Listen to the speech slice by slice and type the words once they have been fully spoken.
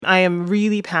I am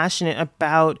really passionate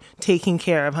about taking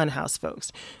care of unhoused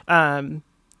folks.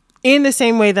 In the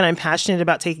same way that I'm passionate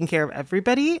about taking care of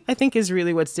everybody, I think is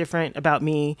really what's different about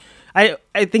me. I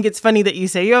think it's funny that you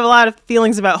say you have a lot of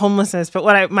feelings about homelessness,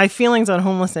 but my feelings on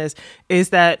homelessness is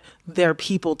that they're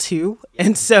people too.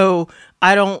 And so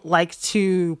I don't like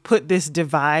to put this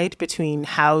divide between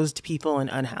housed people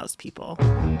and unhoused people.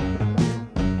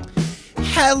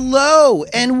 Hello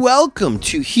and welcome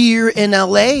to Here in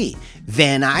LA,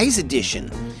 Van Nuys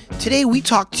edition. Today we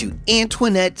talk to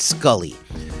Antoinette Scully,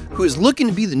 who is looking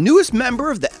to be the newest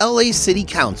member of the LA City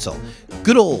Council,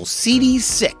 good old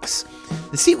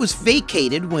CD6. The seat was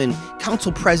vacated when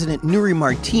Council President Nury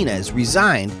Martinez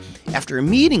resigned after a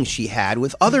meeting she had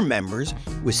with other members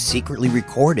was secretly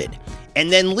recorded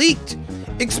and then leaked,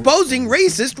 exposing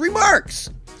racist remarks.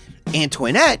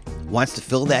 Antoinette wants to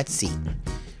fill that seat.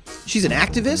 She's an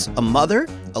activist, a mother,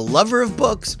 a lover of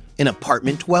books, an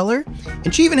apartment dweller,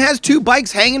 and she even has 2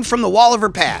 bikes hanging from the wall of her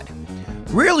pad.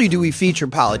 Rarely do we feature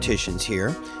politicians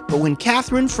here, but when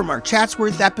Catherine from our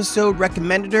Chatsworth episode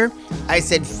recommended her, I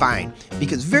said fine,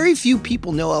 because very few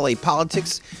people know LA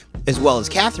politics as well as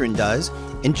Catherine does,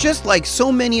 and just like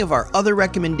so many of our other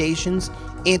recommendations,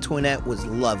 Antoinette was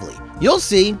lovely. You'll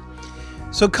see.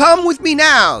 So come with me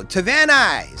now to Van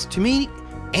Nuys to meet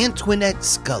Antoinette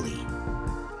Scully.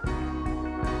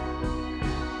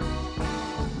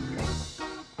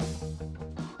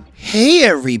 Hey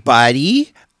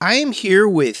everybody, I am here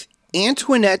with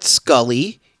Antoinette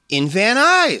Scully in Van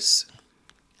Nuys.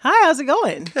 Hi, how's it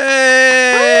going?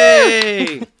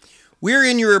 Hey! We're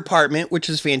in your apartment, which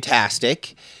is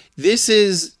fantastic. This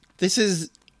is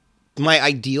my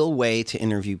ideal way to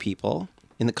interview people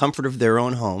in the comfort of their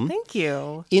own home. Thank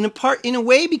you. In a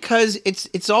way, because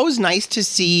it's always nice to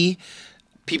see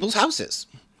people's houses.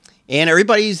 And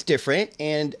everybody's different,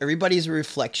 and everybody's a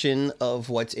reflection of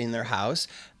what's in their house.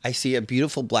 I see a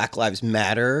beautiful Black Lives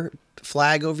Matter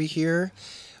flag over here.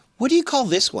 What do you call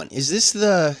this one? Is this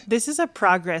the... This is a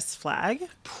progress flag.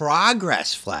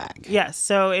 Progress flag. Yes,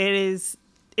 so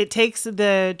it takes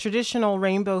the traditional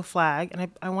rainbow flag,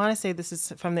 and I want to say this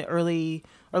is from the early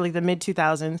or like the mid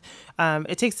 2000s.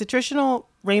 It takes the traditional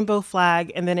rainbow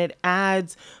flag, and then it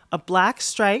adds a black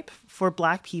stripe for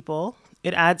Black people.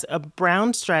 It adds a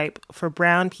brown stripe for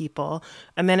brown people,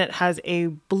 and then it has a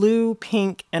blue,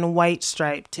 pink, and white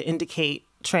stripe to indicate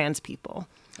trans people.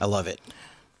 I love it.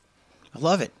 I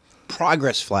love it.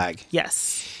 Progress flag.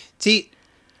 Yes. See,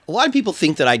 a lot of people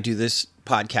think that I do this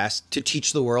podcast to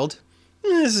teach the world.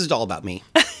 This is all about me.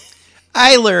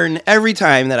 I learn every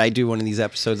time that I do one of these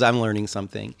episodes. I'm learning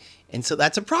something. And so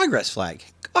that's a progress flag.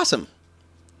 Awesome.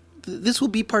 This will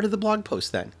be part of the blog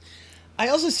post then. I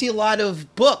also see a lot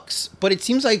of books, but it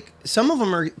seems like some of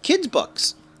them are kids'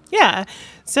 books. Yeah.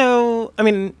 So, I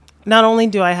mean, not only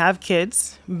do I have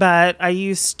kids, but I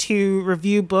used to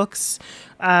review books.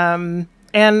 And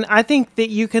I think that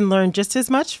you can learn just as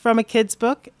much from a kid's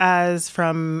book as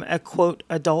from a, quote,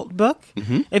 adult book.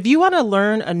 Mm-hmm. If you want to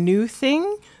learn a new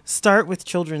thing, start with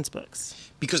children's books.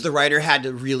 Because the writer had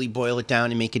to really boil it down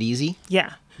and make it easy?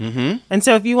 Yeah. Mm-hmm. And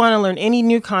so if you want to learn any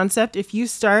new concept, if you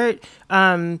start,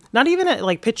 not even at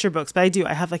like picture books, but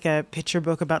I have like a picture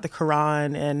book about the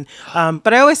Quran. And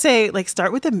but I always say, like,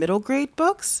 start with the middle grade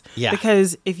books. Yeah.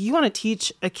 Because if you want to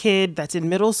teach a kid that's in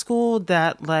middle school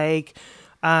that like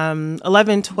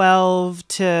 11, 12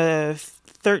 to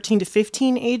 13 to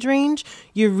 15 age range,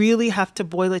 you really have to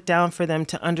boil it down for them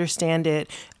to understand it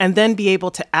and then be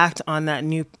able to act on that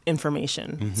new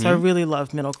information. Mm-hmm. So I really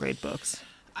love middle grade books.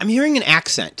 I'm hearing an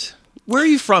accent. Where are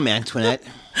you from, Antoinette?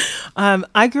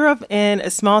 I grew up in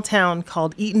a small town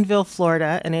called Eatonville,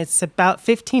 Florida, and it's about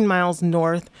 15 miles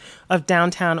north of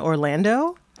downtown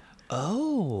Orlando.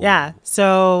 Oh. Yeah.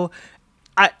 So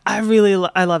I really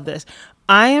love this.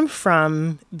 I am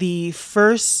from the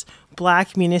first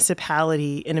Black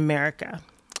municipality in America.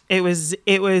 It was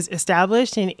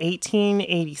established in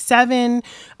 1887.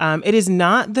 It is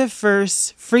not the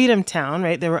first freedom town,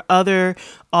 right? There were other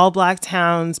all-Black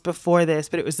towns before this,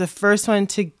 but it was the first one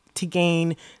to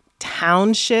gain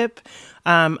township.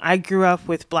 I grew up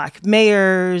with Black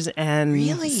mayors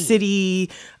and city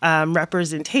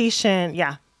representation.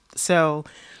 Yeah. So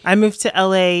I moved to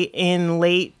LA in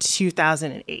late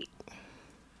 2008.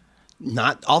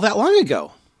 Not all that long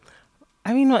ago.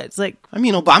 I mean, what? It's like... I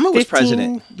mean, Obama was 15,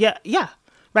 president. Yeah.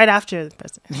 Right after the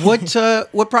president.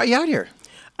 What brought you out here?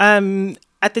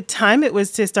 At the time, it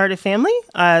was to start a family.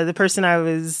 The person I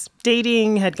was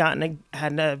dating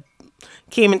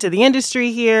came into the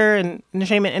industry here, in the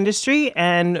entertainment industry,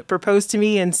 and proposed to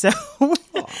me. And so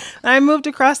I moved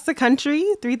across the country,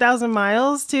 3,000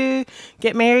 miles to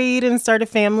get married and start a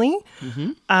family.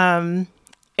 Mm-hmm.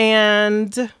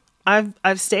 and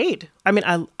I've stayed. I mean,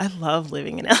 I love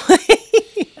living in LA.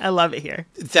 I love it here.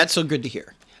 That's so good to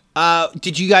hear.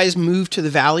 Did you guys move to the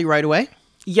Valley right away?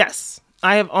 Yes.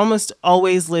 I have almost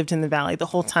always lived in the Valley the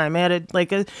whole time. I had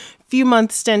a few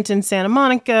month stint in Santa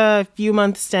Monica, a few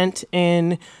month stint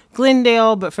in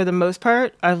Glendale, but for the most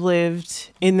part, I've lived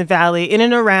in the Valley, in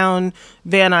and around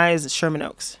Van Nuys, Sherman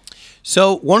Oaks.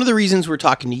 So one of the reasons we're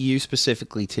talking to you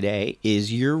specifically today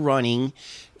is you're running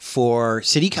for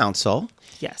city council.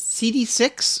 Yes.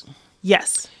 CD6?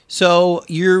 Yes. So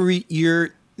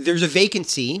there's a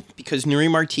vacancy because Nuri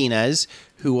Martinez,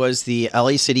 who was the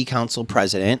LA City Council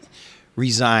president,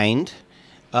 resigned,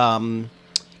 kind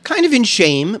of in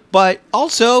shame, but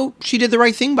also she did the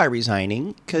right thing by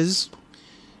resigning because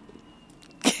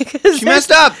she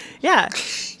messed up. Yeah.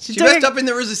 She messed up and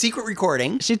there was a secret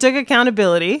recording. She took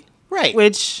accountability. Right.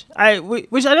 Which I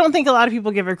don't think a lot of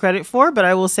people give her credit for, but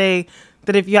I will say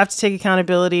that if you have to take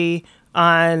accountability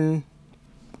on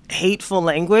hateful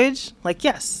language,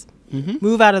 yes,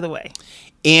 move out of the way.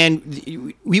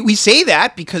 And we say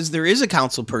that because there is a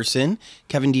council person,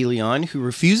 Kevin DeLeon, who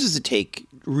refuses to take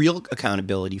real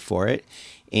accountability for it.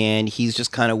 And he's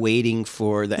just kind of waiting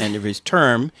for the end of his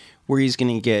term where he's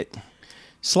going to get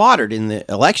slaughtered in the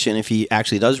election if he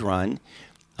actually does run.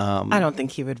 I don't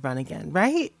think he would run again,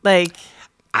 right?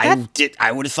 I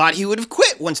would have thought he would have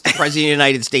quit once the president of the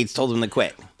United States told him to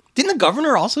quit. Didn't the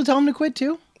governor also tell him to quit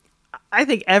too? I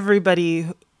think everybody...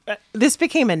 this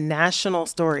became a national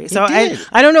story. So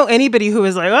I don't know anybody who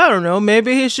was like, I don't know,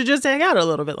 maybe he should just hang out a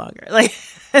little bit longer. I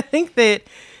think that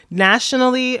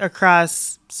nationally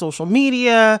across social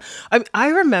media, I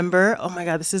remember, oh my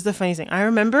God, this is the funny thing. I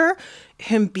remember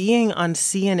him being on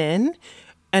CNN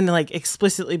and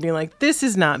explicitly being like, this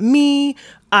is not me.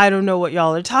 I don't know what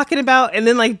y'all are talking about. And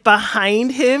then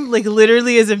behind him,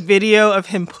 literally is a video of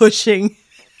him pushing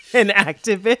an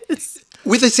activist.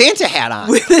 With a Santa hat on.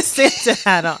 With a Santa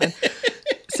hat on.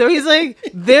 So he's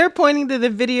they're pointing to the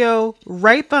video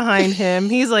right behind him.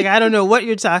 He's like, I don't know what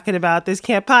you're talking about. This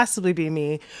can't possibly be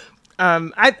me.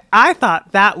 I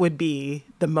thought that would be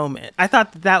the moment. I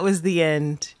thought that was the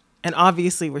end. And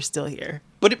obviously we're still here.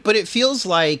 But it feels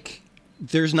like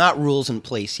there's not rules in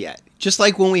place yet. Just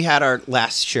like when we had our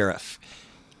last sheriff.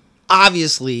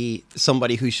 Obviously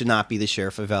somebody who should not be the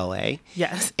sheriff of LA.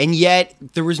 Yes. And yet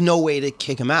there was no way to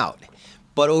kick him out.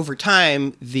 But over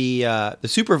time, the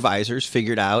supervisors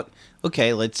figured out,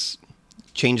 okay, let's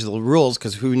change the rules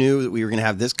because who knew that we were going to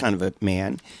have this kind of a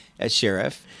man as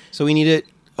sheriff? So we needed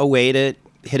a way to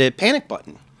hit a panic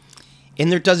button.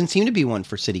 And there doesn't seem to be one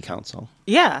for city council.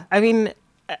 Yeah. I mean,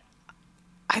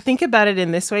 I think about it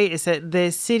in this way, is that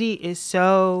the city is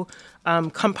so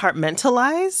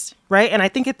compartmentalized, right? And I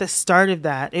think at the start of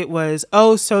that, it was,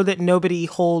 so that nobody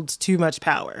holds too much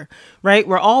power, right?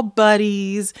 We're all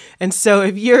buddies. And so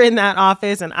if you're in that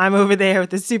office and I'm over there with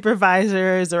the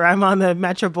supervisors or I'm on the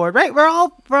Metro board, right? We're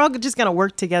all just going to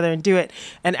work together and do it.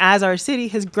 And as our city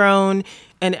has grown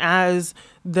and as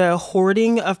the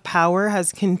hoarding of power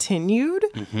has continued,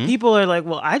 people are like,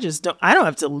 well, I don't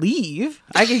have to leave.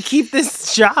 I can keep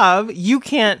this job. You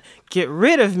can't get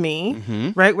rid of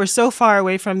me, right? We're so far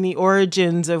away from the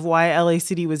origins of why LA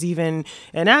City was even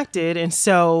enacted. And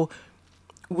so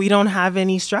we don't have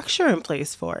any structure in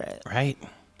place for it.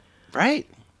 Right.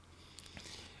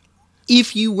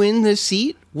 If you win this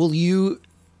seat, will you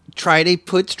try to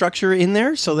put structure in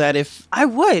there so that if... I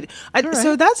would.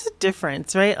 So that's a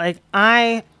difference, right?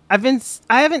 I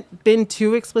haven't been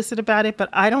too explicit about it, but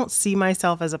I don't see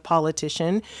myself as a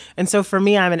politician. And so for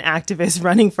me, I'm an activist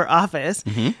running for office.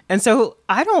 And so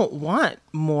I don't want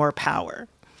more power.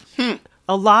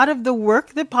 A lot of the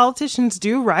work that politicians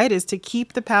do, right, is to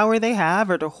keep the power they have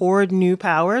or to hoard new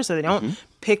power so they don't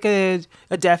pick a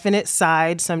definite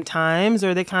side sometimes,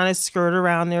 or they kind of skirt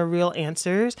around their real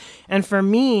answers. And for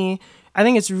me, I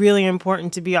think it's really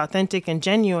important to be authentic and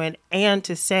genuine and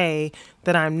to say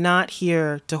that I'm not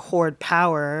here to hoard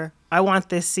power. I want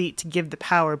this seat to give the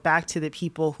power back to the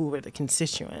people who were the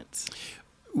constituents.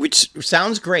 Which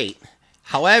sounds great.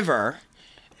 However,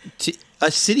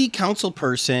 a city council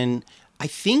person, I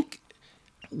think,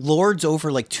 lords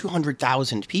over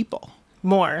 200,000 people.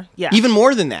 More, yeah. Even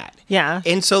more than that. Yeah.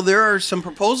 And so there are some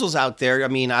proposals out there. I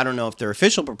mean, I don't know if they're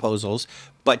official proposals,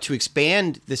 but to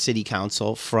expand the city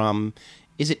council from,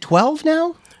 is it 12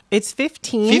 now? It's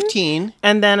 15. 15.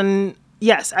 And then,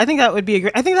 yes, I think that would be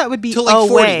I think that would be to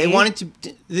 40. They wanted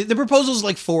to, the proposal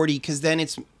is 40 because then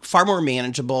it's far more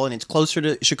manageable and it's closer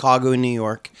to Chicago and New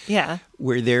York. Yeah.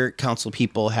 Where their council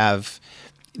people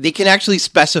they can actually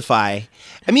specify.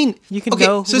 I mean, you can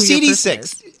go. So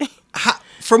CD6.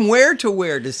 From where to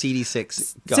where does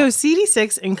CD6 go? So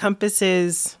CD6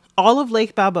 encompasses all of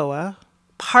Lake Balboa,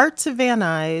 parts of Van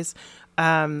Nuys,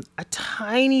 a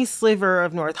tiny sliver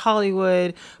of North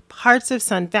Hollywood, parts of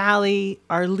Sun Valley,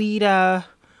 Arleta,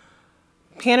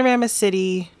 Panorama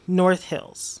City, North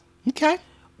Hills. Okay.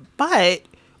 But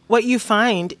what you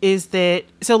find is that,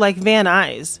 so like Van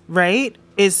Nuys, right,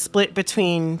 is split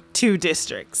between two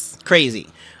districts. Crazy.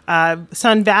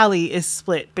 Sun Valley is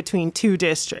split between two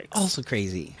districts. Also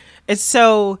crazy. And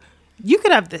so you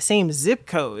could have the same zip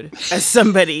code as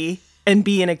somebody and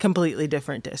be in a completely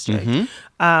different district.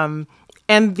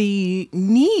 And the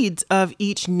needs of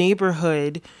each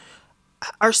neighborhood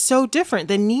are so different.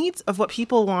 The needs of what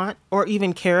people want or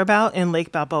even care about in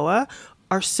Lake Balboa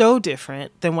are so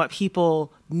different than what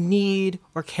people need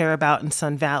or care about in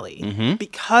Sun Valley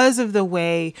because of the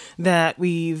way that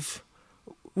we've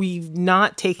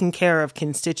not taken care of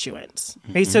constituents,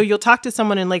 right? So you'll talk to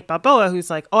someone in Lake Balboa who's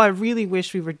like, oh, I really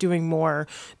wish we were doing more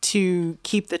to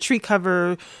keep the tree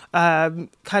cover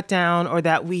cut down, or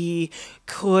that we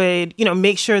could,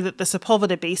 make sure that the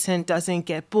Sepulveda Basin doesn't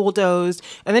get bulldozed.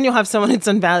 And then you'll have someone in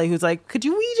Sun Valley who's like,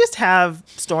 we just have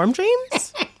storm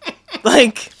drains?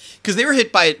 Because they were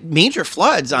hit by major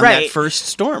floods on that first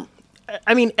storm.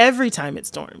 I mean, every time it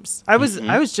storms. I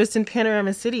was just in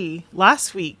Panorama City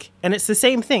last week, and it's the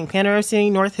same thing. Panorama City,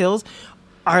 North Hills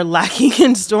are lacking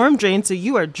in storm drains, so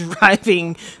you are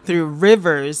driving through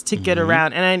rivers to get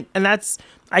around. And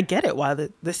I get it why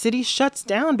the city shuts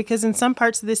down, because in some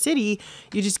parts of the city,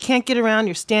 you just can't get around.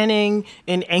 You're standing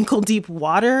in ankle-deep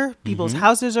water. People's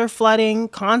houses are flooding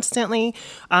constantly.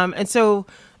 And so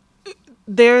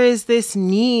there is this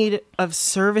need of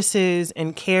services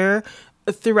and care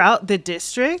throughout the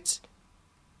district,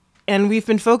 and we've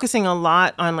been focusing a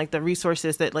lot on like the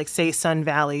resources that say Sun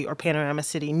Valley or Panorama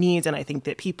City needs, and I think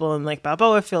that people in Lake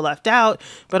Balboa feel left out,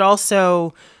 but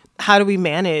also how do we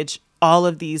manage all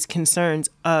of these concerns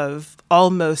of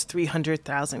almost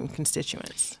 300,000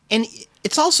 constituents? And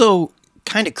it's also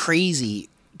kind of crazy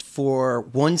for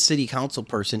one city council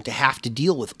person to have to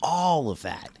deal with all of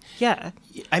that. Yeah.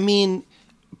 I mean,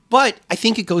 but I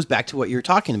think it goes back to what you're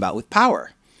talking about with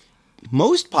power.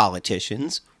 Most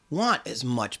politicians want as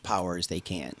much power as they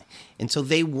can. And so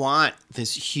they want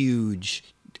this huge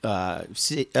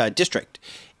district.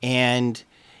 And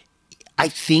I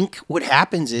think what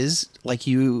happens is, like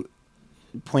you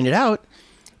pointed out,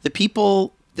 the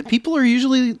people are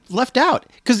usually left out.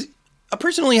 Because a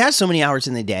person only has so many hours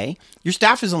in the day. Your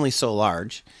staff is only so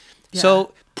large. Yeah.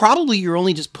 So probably you're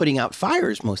only just putting out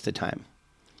fires most of the time.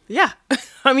 Yeah.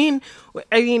 I mean,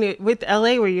 with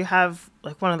LA, where you have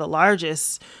one of the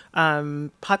largest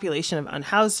population of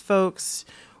unhoused folks,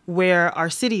 where our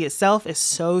city itself is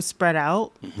so spread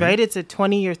out, right? It's a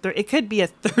 20 or 30, it could be a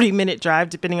 30-minute drive,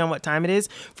 depending on what time it is,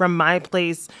 from my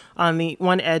place on the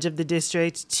one edge of the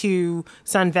district to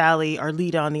Sun Valley,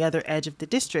 Arleta on the other edge of the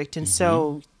district. And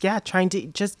so, trying to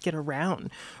just get around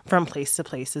from place to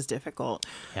place is difficult.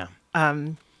 Yeah.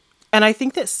 And I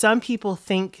think that some people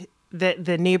think that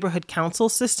the neighborhood council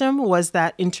system was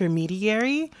that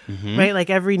intermediary, right? Like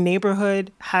every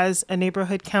neighborhood has a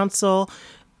neighborhood council,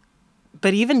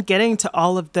 but even getting to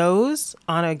all of those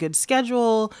on a good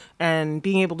schedule and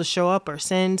being able to show up or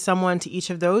send someone to each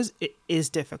of those is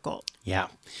difficult. Yeah.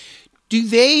 Do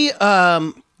they,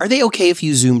 are they okay if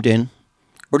you zoomed in,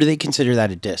 or do they consider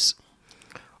that a diss?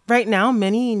 Right now,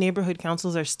 many neighborhood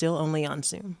councils are still only on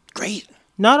Zoom. Great.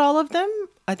 Not all of them.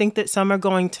 I think that some are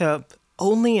going to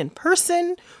only in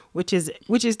person, which is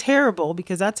terrible,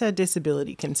 because that's a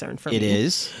disability concern for me. It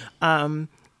is.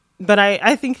 But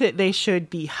I think that they should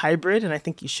be hybrid, and I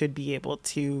think you should be able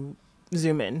to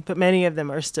Zoom in. But many of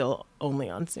them are still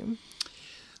only on Zoom.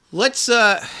 Let's,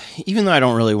 even though I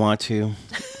don't really want to,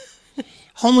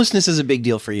 homelessness is a big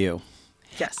deal for you.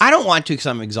 Yes. I don't want to because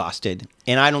I'm exhausted,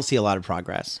 and I don't see a lot of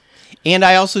progress. And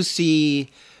I also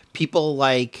see people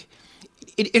like,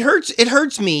 it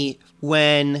hurts me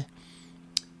when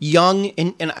young,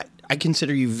 and I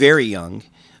consider you very young,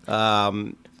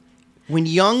 when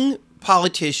young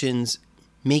politicians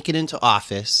make it into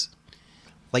office,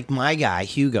 like my guy,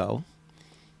 Hugo,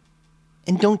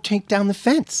 and don't take down the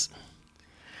fence.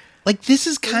 Like, this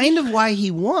is kind of why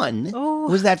he won,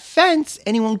 was that fence,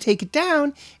 and he won't take it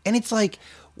down. And it's like,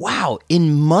 wow,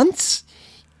 in months,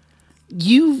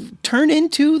 you turn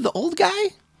into the old guy?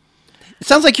 It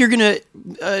sounds like you're going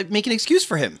to make an excuse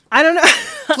for him. I don't know.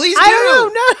 Please do. I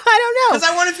don't know. Because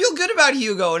I want to feel good about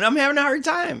Hugo, and I'm having a hard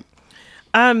time.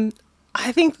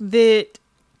 I think that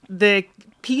the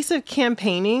piece of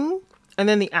campaigning and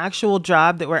then the actual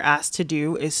job that we're asked to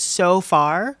do is so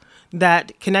far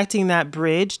that connecting that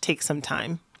bridge takes some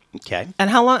time. Okay. And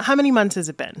how many months has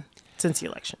it been since the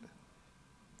election?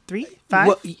 3, 5?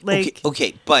 Well,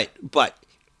 okay, but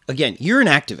again, you're an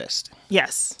activist.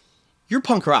 Yes. You're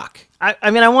punk rock.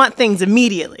 I mean, I want things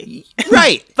immediately.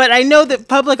 Right. But I know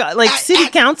that city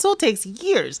council takes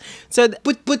years. So,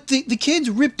 But the kids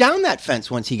ripped down that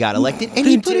fence once he got elected, and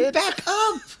he put it back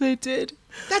up. They did.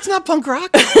 That's not punk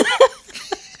rock.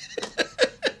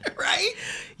 Right?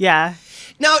 Yeah.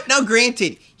 Now,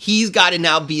 granted, he's got to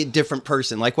now be a different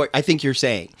person, like what I think you're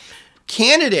saying.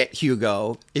 Candidate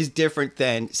Hugo is different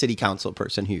than city council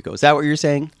person Hugo. Is that what you're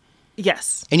saying?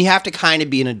 Yes. And you have to kind of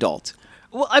be an adult.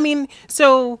 Well, I mean,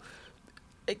 so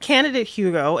candidate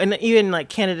Hugo and even like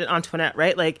candidate Antoinette,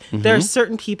 right? Like there are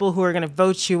certain people who are going to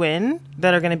vote you in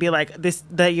that are going to be like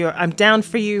I'm down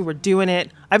for you. We're doing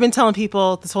it. I've been telling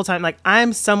people this whole time, like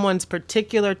I'm someone's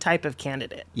particular type of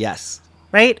candidate. Yes.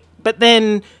 Right. But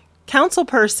then council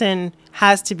person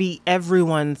has to be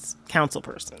everyone's council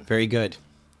person. Very good.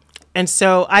 And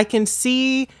so I can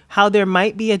see how there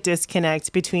might be a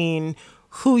disconnect between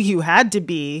who you had to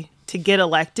be to get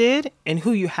elected and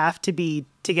who you have to be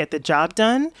to get the job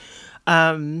done.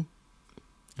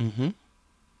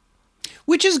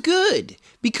 Which is good,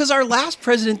 because our last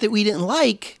president that we didn't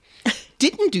like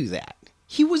didn't do that.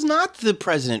 He was not the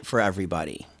president for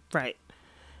everybody. Right.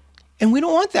 And we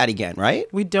don't want that again, right?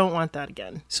 We don't want that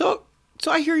again. So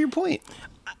I hear your point.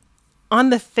 On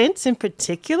the fence in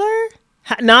particular,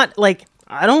 not like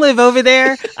I don't live over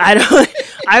there.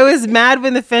 I was mad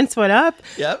when the fence went up.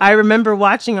 Yep. I remember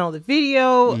watching all the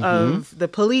video of the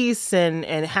police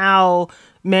and how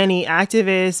many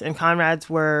activists and comrades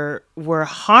were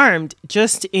harmed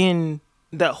just in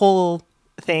the whole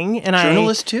thing. And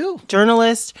Journalists too.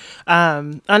 Journalists,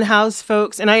 unhoused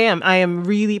folks. And I am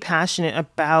really passionate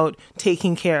about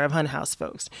taking care of unhoused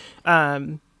folks.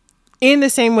 In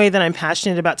the same way that I'm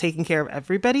passionate about taking care of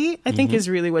everybody, I think is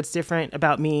really what's different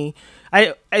about me.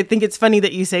 I think it's funny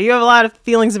that you say you have a lot of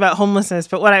feelings about homelessness,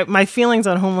 but my feelings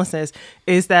on homelessness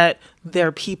is that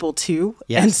they're people too.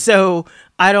 Yes. And so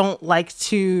I don't like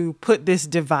to put this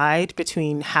divide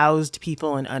between housed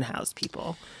people and unhoused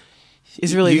people.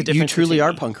 Is really the difference. You truly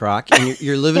are punk rock, and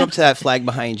you're living up to that flag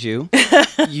behind you.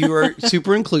 You are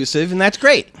super inclusive, and that's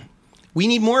great. We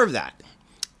need more of that.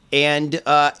 And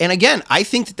again, I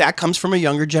think that comes from a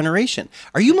younger generation.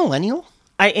 Are you millennial?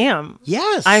 I am.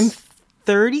 Yes. I'm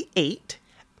 38.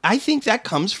 I think that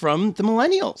comes from the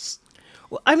millennials.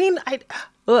 Well, I mean,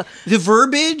 The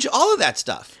verbiage, all of that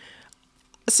stuff.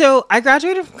 So I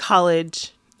graduated from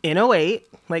college in 2008,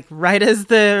 like right as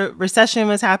the recession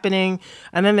was happening.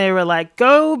 And then they were like,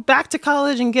 go back to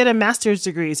college and get a master's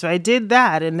degree. So I did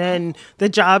that. And then the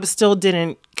job still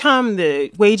didn't come.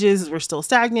 The wages were still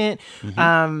stagnant.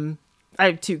 I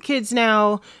have 2 kids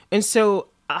now. And so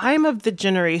I'm of the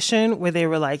generation where they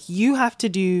were like, you have to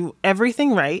do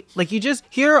everything right. Like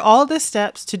here are all the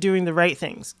steps to doing the right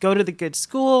things. Go to the good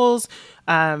schools,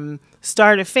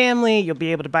 start a family. You'll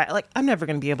be able to buy, like, I'm never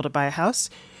going to be able to buy a house.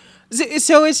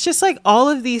 So it's just like all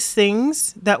of these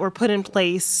things that were put in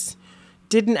place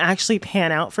didn't actually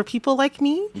pan out for people like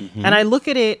me. And I look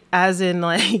at it as in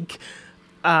like,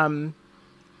 I'm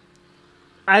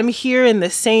here in the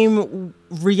same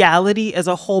reality as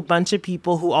a whole bunch of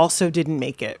people who also didn't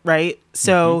make it, right?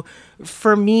 So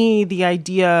for me, the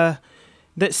idea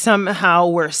that somehow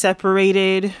we're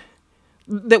separated,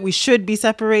 that we should be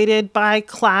separated by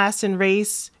class and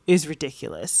race is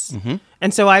ridiculous.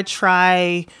 And so I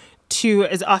try to,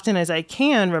 as often as I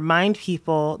can, remind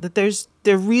people that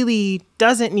there really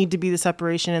doesn't need to be the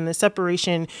separation, and the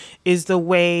separation is the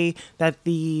way that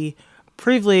the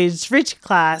privileged rich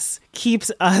class keeps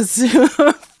us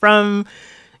from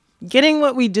getting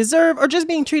what we deserve or just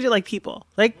being treated like people.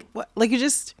 Like you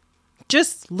just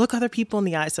look other people in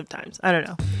the eye sometimes. I don't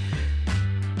know.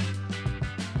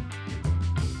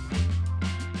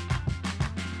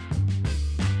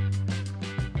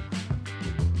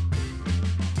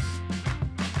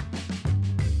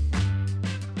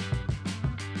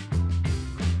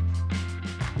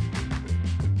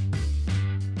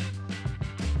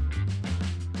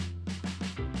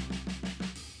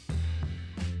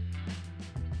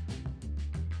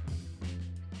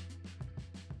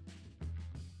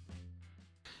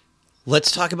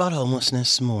 Let's talk about homelessness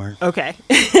some more. Okay.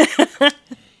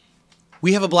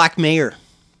 We have a black mayor.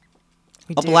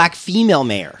 We a do. black female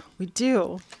mayor. We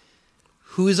do.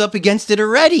 Who is up against it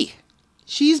already.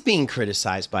 She's being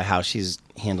criticized by how she's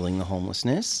handling the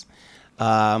homelessness.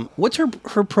 What's her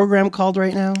program called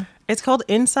right now? It's called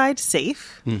Inside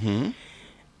Safe.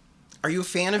 Are you a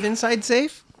fan of Inside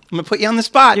Safe? I'm going to put you on the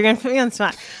spot. You're going to put me on the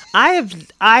spot. I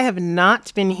have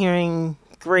not been hearing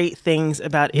great things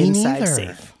about Inside neither.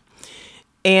 Safe.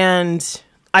 And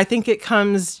I think it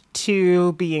comes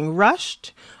to being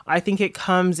rushed. I think it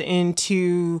comes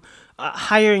into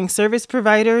hiring service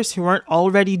providers who aren't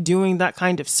already doing that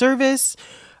kind of service.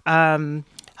 How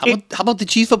about the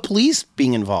chief of police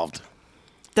being involved?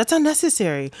 That's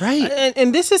unnecessary. Right.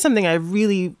 And this is something I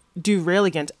really do rail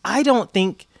against. I don't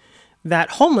think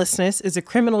that homelessness is a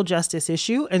criminal justice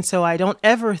issue, and so I don't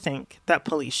ever think that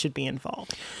police should be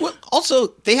involved. Well,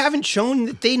 also, they haven't shown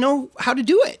that they know how to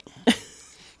do it.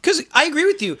 Because I agree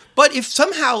with you, but if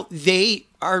somehow they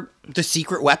are the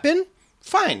secret weapon,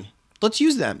 fine, let's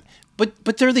use them.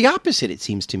 But they're the opposite, it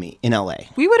seems to me, in LA.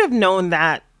 We would have known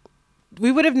that.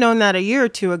 We would have known that a year or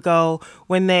two ago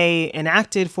when they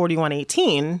enacted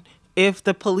 4118, if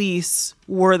the police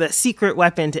were the secret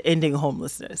weapon to ending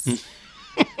homelessness.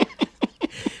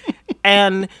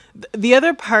 And the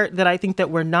other part that I think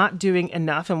that we're not doing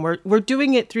enough, and we're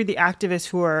doing it through the activists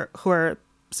who are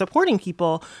supporting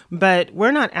people, but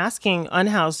we're not asking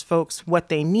unhoused folks what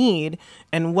they need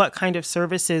and what kind of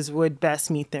services would best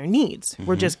meet their needs.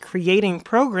 We're just creating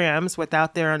programs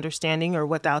without their understanding or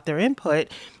without their input.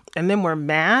 And then we're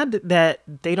mad that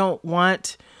they don't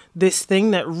want this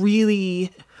thing that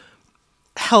really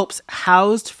helps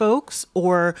housed folks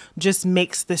or just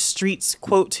makes the streets,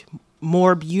 quote,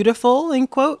 more beautiful, end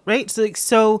quote, right?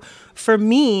 So for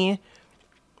me,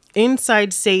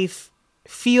 Inside Safe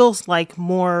feels like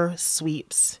more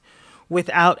sweeps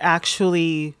without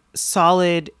actually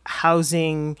solid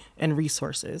housing and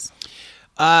resources.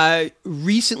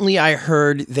 Recently, I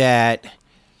heard that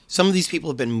some of these people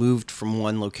have been moved from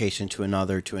one location to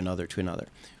another,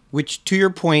 which, to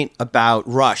your point about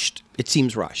rushed, it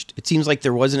seems rushed. It seems like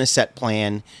there wasn't a set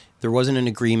plan. There wasn't an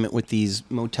agreement with these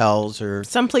motels or...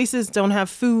 Some places don't have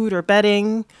food or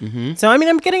bedding. Mm-hmm. So, I mean,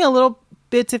 I'm getting a little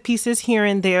bits of pieces here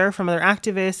and there from other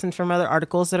activists and from other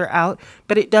articles that are out,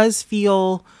 but it does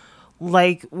feel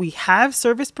like we have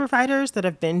service providers that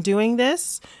have been doing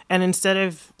this, and instead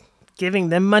of giving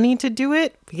them money to do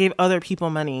it, we gave other people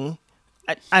money.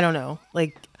 I don't know.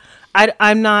 Like,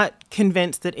 I'm not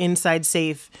convinced that Inside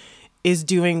Safe is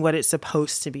doing what it's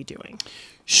supposed to be doing.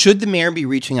 Should the mayor be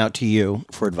reaching out to you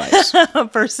for advice?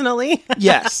 Personally?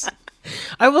 Yes.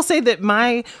 I will say that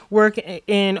my work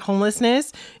in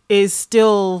homelessness is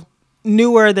still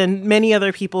newer than many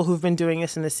other people who've been doing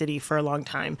this in the city for a long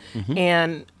time. Mm-hmm.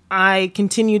 And I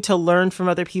continue to learn from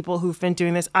other people who've been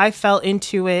doing this. I fell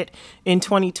into it in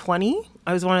 2020.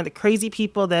 I was one of the crazy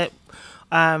people that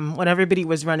when everybody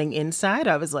was running inside,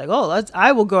 I was like,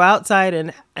 I will go outside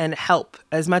and help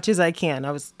as much as I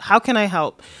can. How can I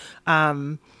help?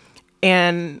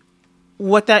 And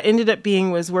what that ended up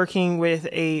being was working with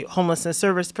a homelessness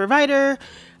service provider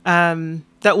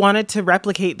that wanted to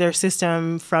replicate their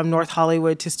system from North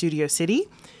Hollywood to Studio City.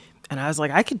 And I was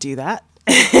like, I could do that.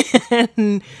 Do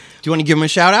you want to give them a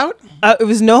shout out? It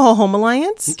was NoHo Home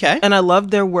Alliance. Okay. And I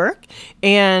loved their work.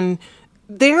 And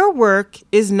their work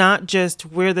is not just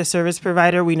we're the service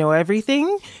provider, we know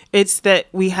everything. It's that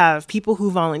we have people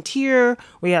who volunteer,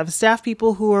 we have staff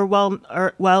people who are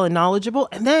well and knowledgeable,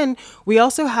 and then we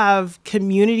also have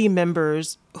community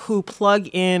members who plug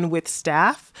in with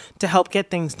staff to help get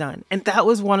things done. And that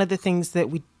was one of the things that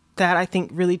I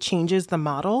think really changes the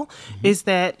model, is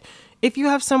that if you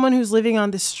have someone who's living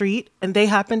on the street and they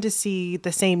happen to see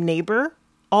the same neighbor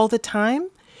all the time,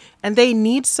 and they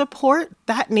need support,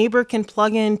 that neighbor can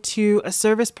plug into a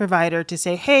service provider to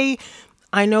say, hey,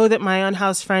 I know that my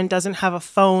unhoused friend doesn't have a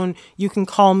phone. You can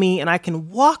call me and I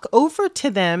can walk over to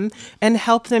them and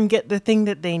help them get the thing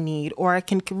that they need, or I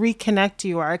can reconnect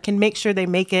you, or I can make sure they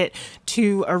make it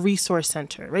to a resource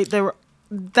center, right?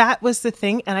 That was the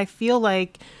thing. And I feel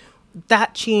like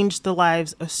that changed the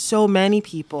lives of so many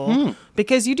people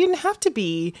because you didn't have to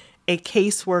be a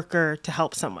caseworker to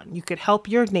help someone. You could help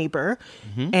your neighbor,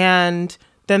 and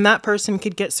then that person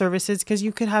could get services because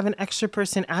you could have an extra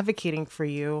person advocating for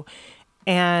you.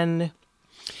 And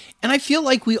I feel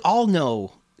like we all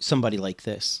know somebody like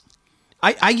this.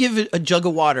 I give a jug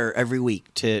of water every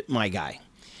week to my guy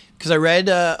because I read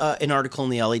an article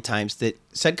in the LA Times that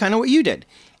said kind of what you did.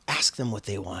 Ask them what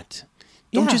they want.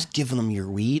 Don't just give them your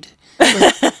weed.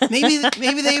 Like, maybe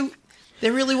they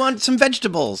really want some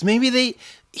vegetables.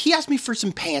 He asked me for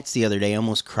some pants the other day. I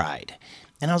almost cried.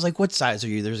 And I was like, what size are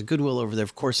you? There's a Goodwill over there.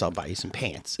 Of course I'll buy you some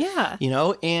pants. Yeah. You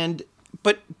know,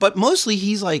 but mostly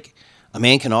he's like, a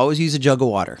man can always use a jug of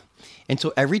water. And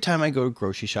so every time I go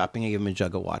grocery shopping, I give him a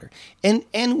jug of water. And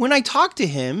when I talk to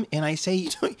him and I say,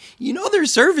 you know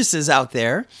there's services out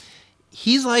there,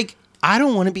 he's like, I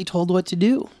don't want to be told what to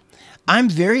do. I'm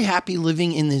very happy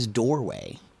living in this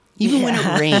doorway, even when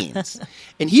it rains.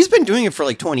 And he's been doing it for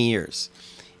like 20 years.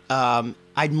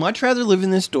 I'd much rather live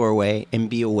in this doorway and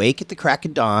be awake at the crack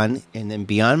of dawn and then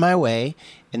be on my way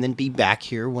and then be back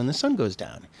here when the sun goes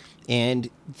down. And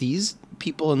these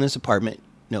people in this apartment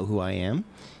know who I am,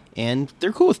 and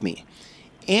they're cool with me.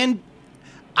 And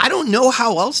I don't know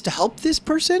how else to help this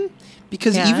person,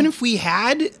 because even if we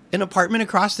had an apartment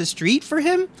across the street for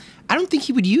him, I don't think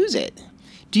he would use it.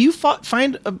 Do you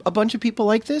find a bunch of people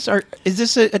like this? Or is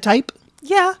this a type?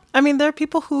 Yeah. I mean, there are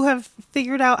people who have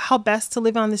figured out how best to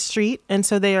live on the street, and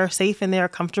so they are safe and they are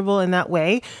comfortable in that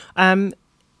way.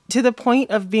 To the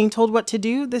point of being told what to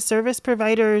do, the service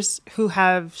providers who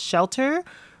have shelter,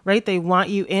 right? They want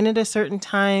you in at a certain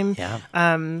time. Yeah.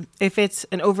 If it's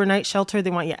an overnight shelter,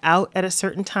 they want you out at a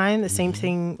certain time. The same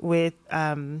thing with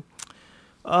the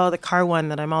car one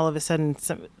that I'm all of a sudden...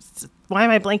 why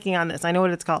am I blanking on this? I know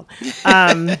what it's called.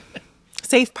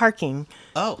 Safe parking.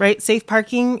 Oh. Right? Safe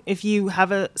parking. If you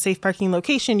have a safe parking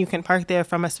location, you can park there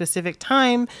from a specific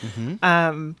time.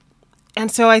 And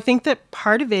so I think that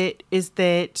part of it is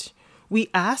that we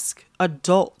ask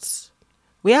adults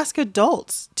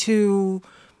to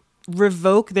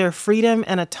revoke their freedom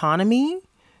and autonomy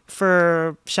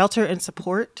for shelter and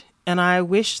support. And I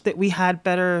wish that we had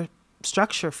better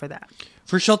structure for that.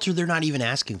 For shelter they're not even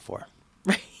asking for.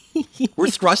 Right. We're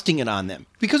thrusting it on them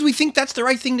because we think that's the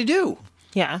right thing to do.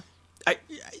 Yeah.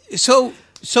 So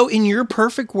in your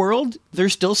perfect world,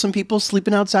 there's still some people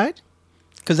sleeping outside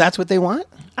because that's what they want?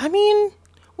 I mean,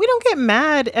 we don't get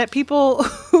mad at people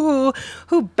who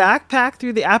backpack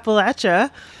through the Appalachia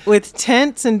with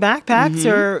tents and backpacks,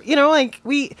 or,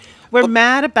 we're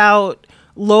mad about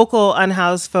local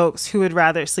unhoused folks who would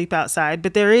rather sleep outside.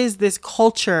 But there is this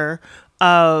culture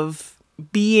of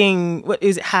being, what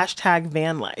is it, hashtag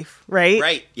van life, right?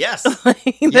 Right. Yes.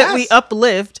 That we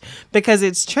uplift because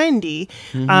it's trendy.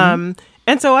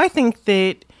 And so I think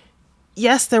that,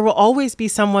 yes, there will always be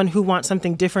someone who wants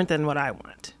something different than what I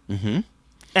want.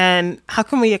 And how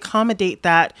can we accommodate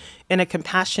that in a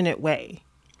compassionate way?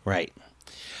 Right.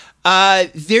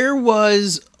 There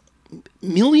was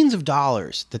millions of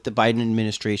dollars that the Biden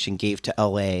administration gave to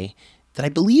LA that I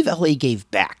believe LA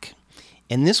gave back.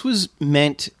 And this was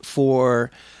meant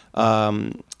for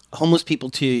homeless people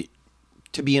to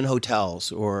be in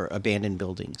hotels or abandoned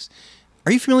buildings.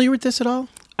 Are you familiar with this at all?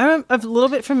 I'm a little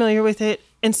bit familiar with it.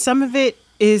 And some of it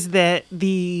is that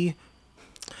the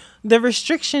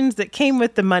restrictions that came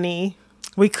with the money,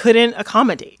 we couldn't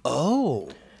accommodate. Oh.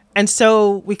 And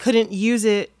so we couldn't use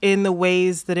it in the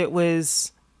ways that it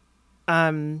was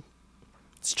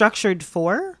structured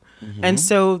for. And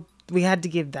so we had to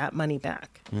give that money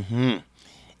back.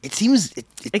 It seems...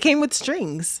 It came with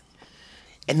strings.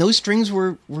 And those strings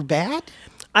were bad?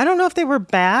 I don't know if they were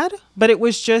bad, but it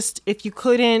was just, if you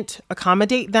couldn't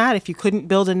accommodate that, if you couldn't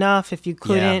build enough, if you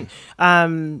couldn't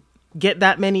get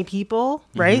that many people,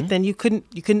 right, then you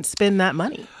couldn't spend that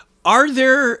money. Are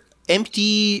there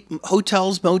empty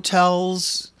hotels,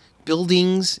 motels,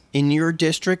 buildings in your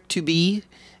district to be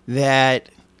that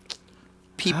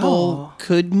people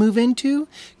could move into?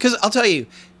 Because I'll tell you,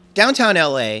 downtown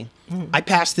LA, I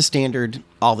pass the Standard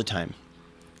all the time.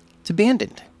 It's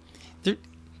abandoned.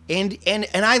 And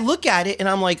I look at it and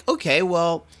I'm like, okay,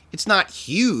 well, it's not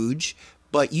huge,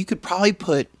 but you could probably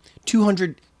put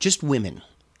 200 just women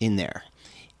in there.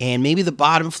 And maybe the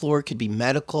bottom floor could be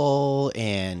medical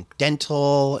and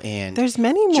dental and there's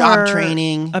many more job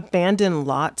training. Abandoned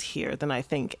lots here than I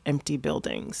think empty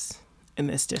buildings in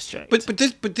this district.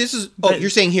 But this is you're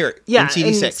saying here in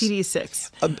CD6. In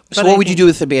CD6. So what would you do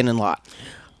with abandoned lot?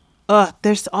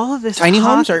 There's all of this tiny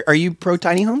homes. Are you pro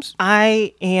tiny homes?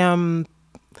 I am.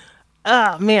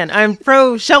 Oh man, I'm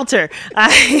pro shelter.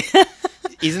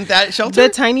 Isn't that shelter? The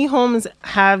tiny homes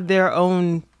have their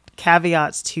own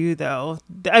caveats too, though.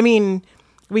 I mean,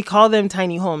 we call them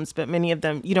tiny homes, but many of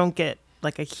them you don't get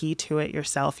like a key to it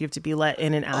yourself. You have to be let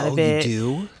in and out of it.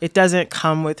 You do? It doesn't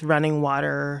come with running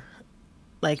water.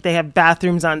 Like they have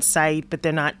bathrooms on site, but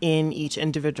they're not in each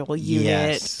individual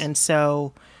unit, and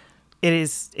so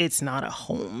it's not a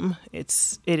home.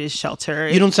 It is shelter.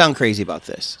 You don't sound crazy about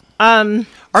this. Arnold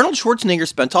Schwarzenegger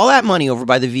spent all that money over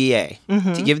by the VA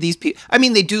to give these people. I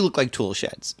mean, they do look like tool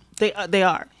sheds. They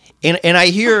are. And I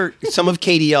hear some of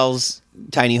KDL's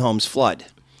tiny homes flood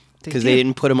because they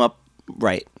didn't put them up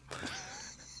right.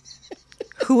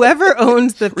 Whoever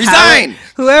owns the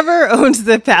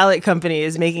pallet company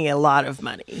is making a lot of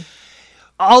money.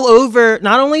 All over,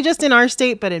 not only just in our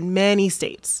state, but in many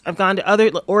states. I've gone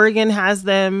to Oregon has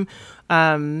them.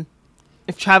 I've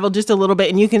traveled just a little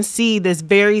bit, and you can see this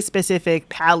very specific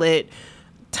pallet,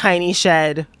 tiny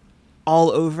shed all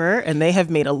over, and they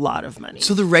have made a lot of money.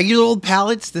 So the regular old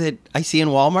pallets that I see in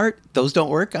Walmart, those don't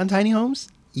work on tiny homes?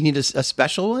 You need a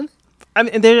special one? I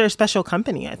mean, they're a special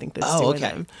company, I think, that's doing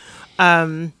okay.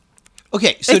 them.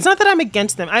 Okay, so It's not that I'm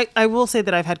against them. I will say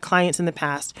that I've had clients in the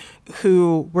past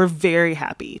who were very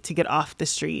happy to get off the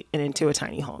street and into a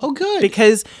tiny home. Oh, good.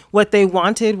 Because what they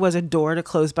wanted was a door to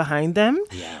close behind them.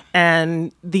 Yeah.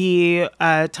 And the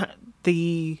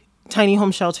tiny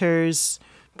home shelters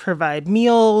provide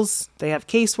meals. They have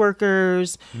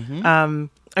caseworkers.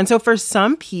 And so for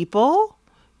some people,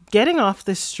 getting off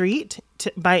the street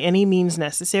by any means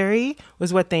necessary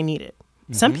was what they needed.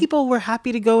 Some people were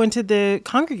happy to go into the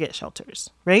congregate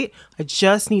shelters, right? I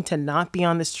just need to not be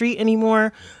on the street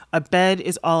anymore. A bed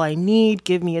is all I need.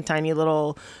 Give me a tiny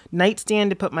little nightstand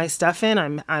to put my stuff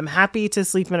in. I'm happy to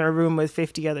sleep in a room with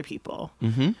 50 other people.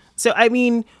 So, I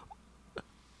mean,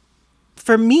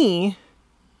 for me,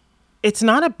 it's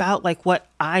not about like what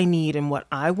I need and what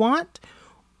I want.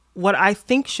 What I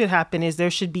think should happen is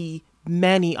there should be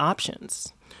many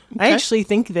options. I actually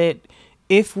think that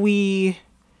if we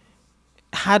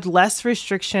had less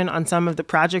restriction on some of the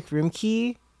Project Room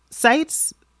Key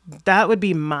sites, that would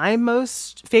be my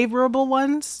most favorable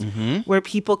ones, where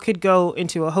people could go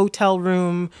into a hotel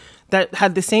room that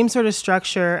had the same sort of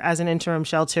structure as an interim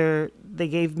shelter. They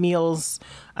gave meals,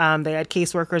 they had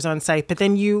caseworkers on site, but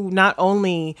then you not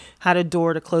only had a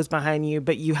door to close behind you,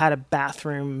 but you had a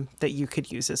bathroom that you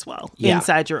could use as well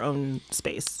inside your own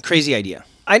space. crazy idea.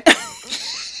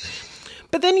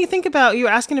 But then you think about, you're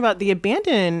asking about the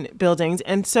abandoned buildings.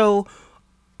 And so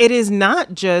it is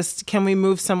not just, can we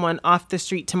move someone off the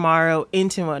street tomorrow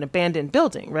into an abandoned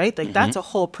building, right? Like that's a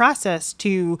whole process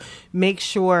to make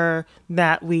sure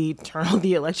that we turn all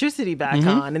the electricity back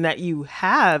on and that you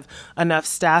have enough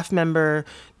staff member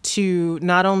to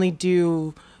not only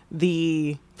do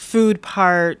the food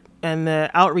part and the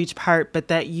outreach part, but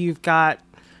that you've got,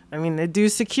 I mean, they do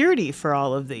security for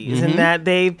all of these and that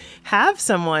they have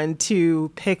someone to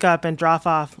pick up and drop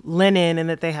off linen and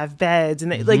that they have beds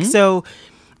and they, like, so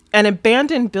an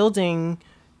abandoned building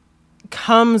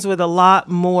comes with a lot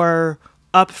more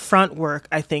upfront work,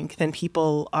 I think, than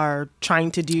people are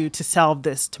trying to do to solve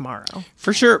this tomorrow.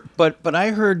 For sure. But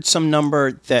I heard some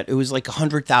number that it was like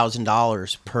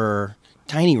 $100,000 per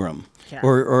tiny room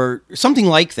or something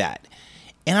like that.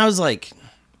 And I was like,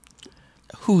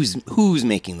 who's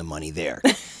making the money there?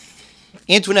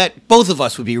 Antoinette, both of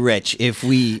us would be rich if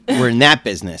we were in that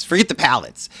business. Forget the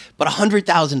pallets. But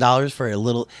 $100,000 for a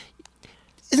little...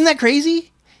 Isn't that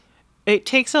crazy? It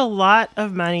takes a lot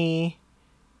of money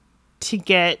to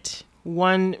get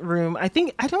one room. I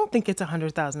don't think it's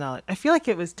 $100,000. I feel like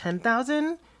it was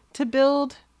 $10,000 to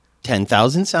build.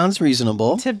 10,000 sounds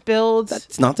reasonable. To build.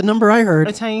 That's not the number I heard.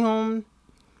 A tiny home.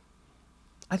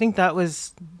 I think that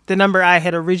was the number I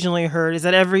had originally heard, is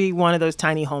that every one of those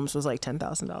tiny homes was like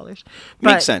 $10,000.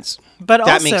 Makes sense. But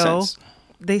that also, makes sense.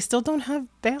 They still don't have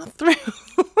bathrooms.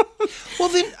 Well,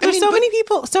 then There's so many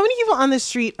people on the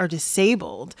street are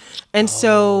disabled. And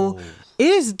so it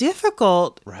is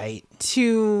difficult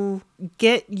to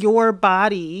get your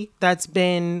body that's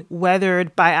been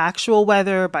weathered by actual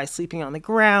weather, by sleeping on the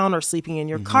ground or sleeping in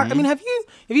your car. I mean, have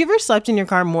you ever slept in your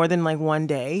car more than like one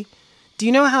day? Do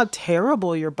you know how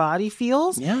terrible your body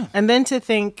feels? Yeah. And then to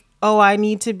think, oh, I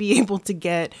need to be able to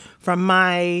get from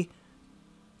my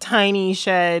tiny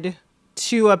shed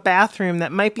to a bathroom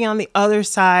that might be on the other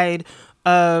side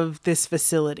of this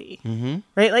facility,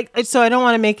 right? Like, so I don't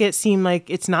want to make it seem like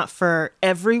it's not for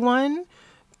everyone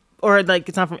or like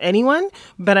it's not from anyone,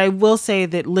 but I will say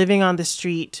that living on the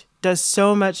street does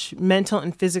so much mental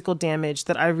and physical damage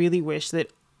that I really wish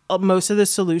that most of the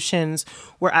solutions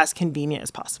were as convenient as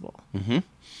possible.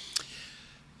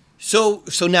 So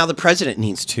now the president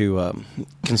needs to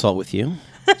consult with you.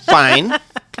 Fine.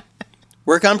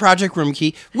 Work on Project Room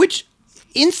Key, which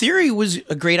in theory was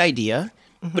a great idea,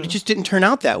 but it just didn't turn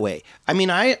out that way. I mean,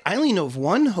 I only know of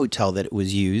one hotel that it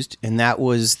was used, and that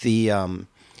was the,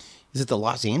 is it the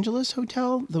Los Angeles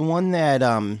hotel? The one that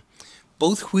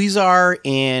both Huizar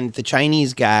and the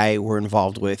Chinese guy were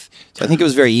involved with. So I think it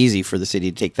was very easy for the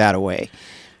city to take that away.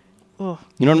 Oh,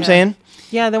 you know what I'm saying?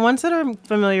 Yeah, the ones that I'm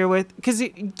familiar with, because,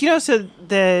 so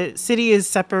the city is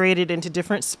separated into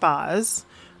different spas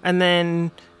and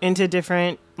then into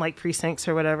different like precincts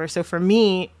or whatever. So for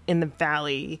me in the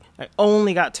Valley, I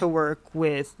only got to work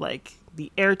with like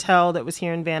the Airtel that was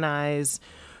here in Van Nuys.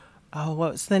 Oh,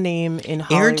 what's the name in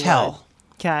Hollywood? Airtel.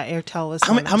 Yeah, Airtel was.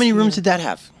 How many rooms did that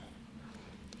have?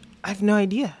 I have no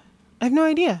idea.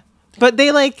 But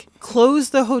they like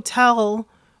closed the hotel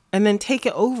and then take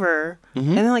it over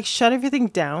and then like shut everything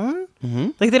down.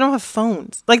 Like they don't have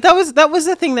phones. Like that was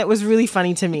the thing that was really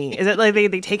funny to me, is that like they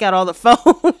take out all the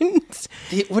phones.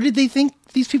 What did they think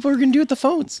these people were going to do with the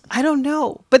phones? I don't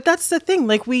know. But that's the thing.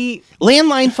 Like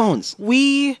landline phones.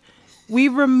 We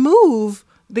remove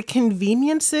the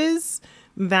conveniences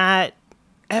that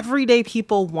everyday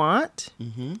people want,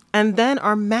 and then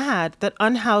are mad that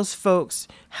unhoused folks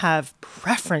have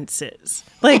preferences.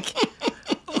 Like,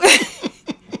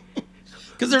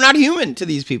 because they're not human to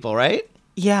these people, right?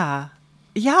 Yeah.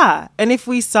 And if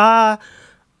we saw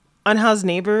unhoused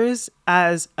neighbors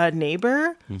as a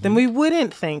neighbor, then we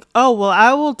wouldn't think, oh, well,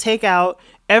 I will take out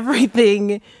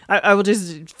everything. I will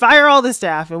just fire all the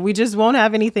staff and we just won't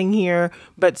have anything here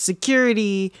but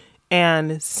security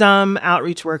and some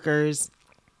outreach workers.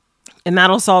 And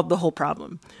that'll solve the whole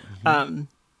problem. And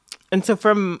so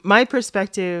from my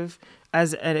perspective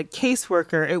as a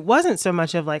caseworker, it wasn't so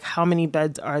much of like how many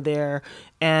beds are there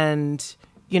and,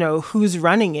 you know, who's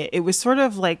running it. It was sort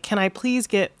of like, can I please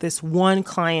get this one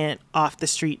client off the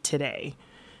street today?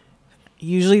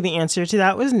 Usually the answer to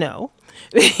that was no.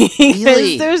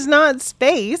 Because there's not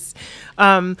space.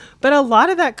 But a lot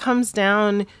of it comes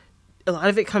down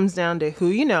to who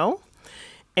you know,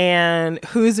 and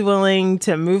who's willing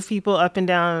to move people up and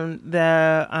down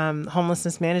the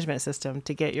homelessness management system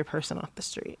to get your person off the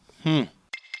street.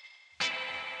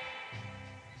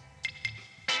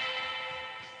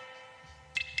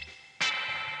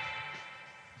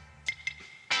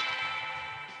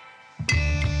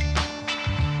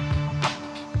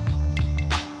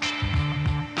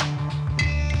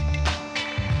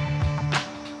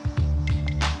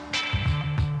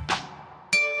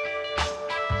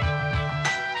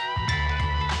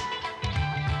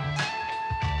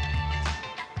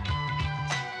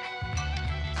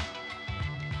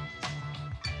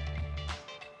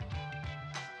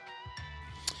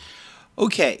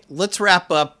 Okay, let's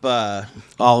wrap up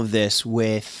all of this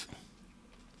with,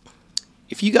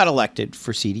 if you got elected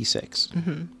for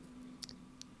CD6,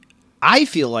 I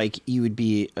feel like you would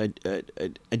be a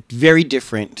very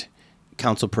different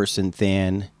council person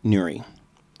than Nuri.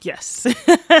 Yes.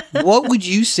 What would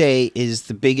you say is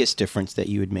the biggest difference that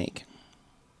you would make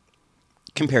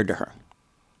compared to her?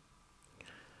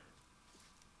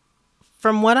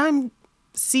 From what I'm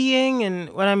seeing and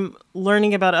what I'm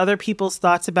learning about other people's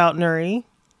thoughts about Nuri,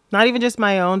 not even just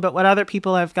my own, but what other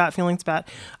people have got feelings about,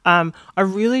 I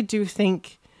really do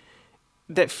think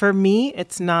that for me,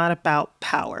 it's not about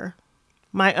power.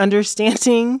 My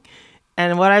understanding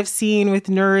and what I've seen with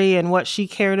Nuri and what she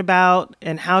cared about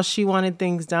and how she wanted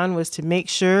things done was to make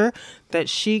sure that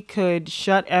she could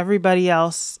shut everybody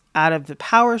else out of the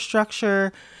power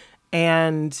structure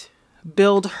and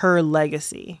build her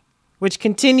legacy, which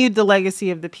continued the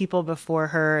legacy of the people before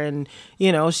her. And,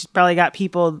 you know, she's probably got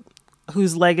people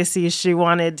whose legacies she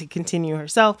wanted to continue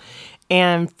herself.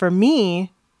 And for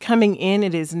me, coming in,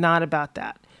 it is not about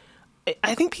that.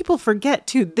 I think people forget,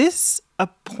 too, this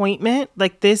appointment,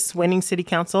 like this winning city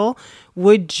council,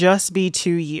 would just be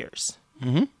 2 years,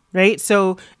 right?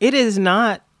 So it is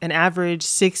not an average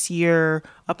 6-year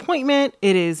appointment.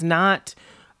 It is not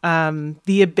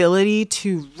the ability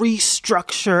to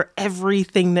restructure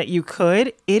everything that you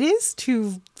could. It is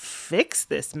to fix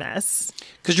this mess.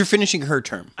 Because you're finishing her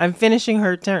term. I'm finishing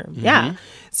her term. Yeah.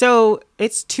 So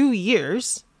it's 2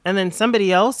 years, and then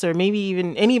somebody else, or maybe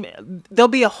even there'll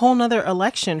be a whole nother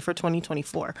election for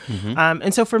 2024.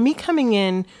 And so for me coming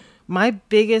in, my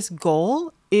biggest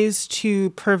goal is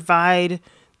to provide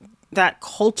that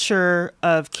culture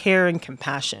of care and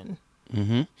compassion.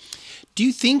 Do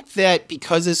you think that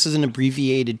because this is an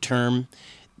abbreviated term,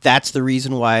 that's the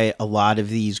reason why a lot of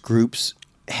these groups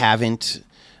haven't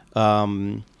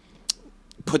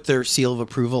put their seal of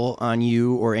approval on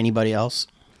you or anybody else?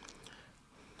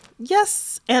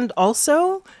 Yes. And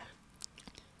also,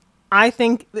 I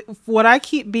think what I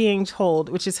keep being told,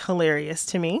 which is hilarious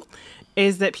to me,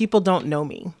 is that people don't know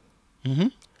me.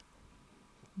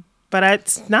 But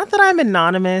it's not that I'm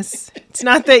anonymous. It's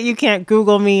not that you can't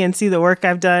Google me and see the work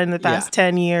I've done in the past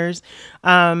 10 years.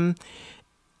 And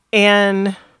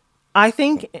I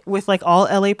think with like all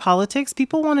LA politics,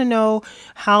 people want to know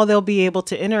how they'll be able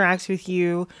to interact with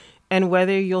you and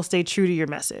whether you'll stay true to your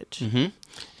message.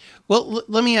 Well,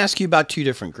 let me ask you about two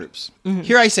different groups.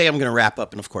 Here I say I'm going to wrap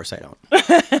up, and of course I don't.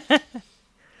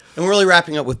 And we're really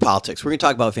wrapping up with politics. We're going to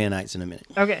talk about Van Nuys in a minute.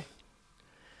 Okay.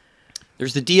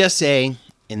 There's the DSA,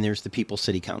 and there's the People's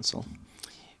City Council.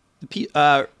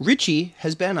 Richie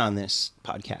has been on this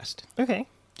podcast. Okay.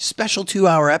 Special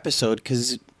 2-hour episode,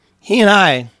 because he and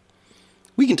I,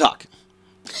 we can talk.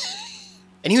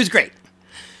 And he was great.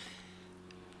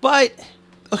 But,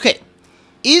 okay,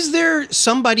 Is there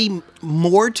somebody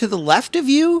more to the left of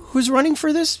you who's running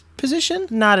for this position?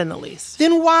 Not in the least.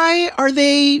 Then why are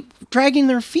they dragging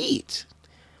their feet?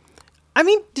 I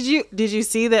mean, did you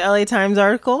see the LA Times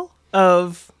article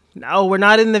of, no, we're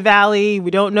not in the valley.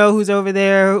 We don't know who's over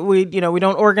there. We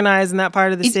don't organize in that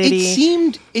part of the city.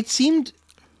 It seemed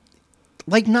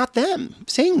like not them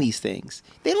saying these things.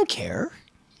 They don't care.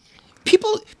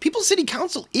 People's city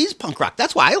council is punk rock.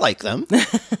 That's why I like them.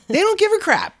 They don't give a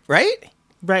crap, right?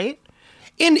 Right.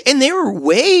 And they were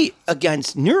way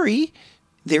against Nuri.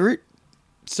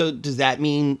 So does that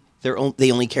mean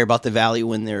they only care about the valley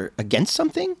when they're against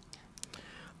something?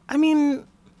 I mean,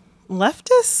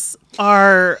 leftists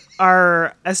are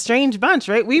a strange bunch,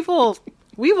 right? We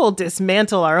will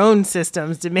dismantle our own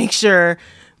systems to make sure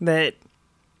that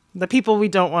the people we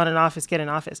don't want in office get in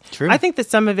office. True. I think that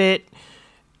some of it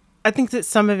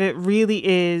really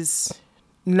is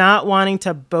not wanting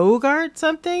to bogart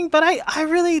something, but I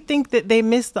really think that they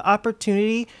missed the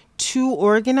opportunity to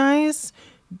organize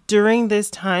during this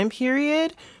time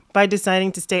period by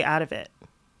deciding to stay out of it.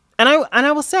 And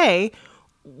I will say,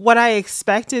 what I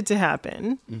expected to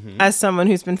happen as someone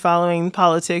who's been following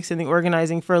politics and the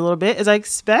organizing for a little bit is I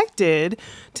expected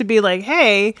to be like,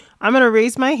 hey, I'm going to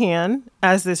raise my hand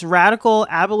as this radical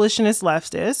abolitionist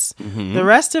leftist. The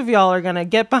rest of y'all are going to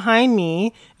get behind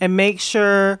me and make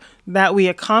sure that we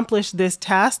accomplish this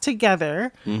task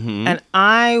together. And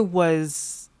I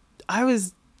was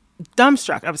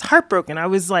dumbstruck. I was heartbroken. I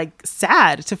was like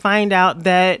sad to find out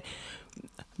that,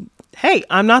 hey,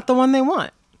 I'm not the one they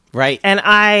want. Right. And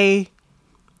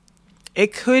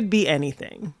it could be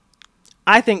anything.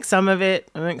 I think some of it's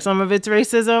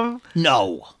racism.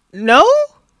 No.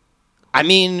 I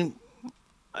mean,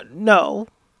 no.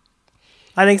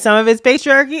 I think some of it's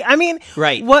patriarchy. I mean,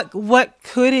 right. What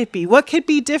could it be? What could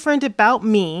be different about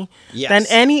me than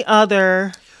any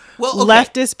other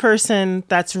leftist person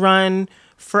that's run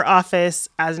for office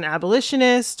as an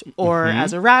abolitionist or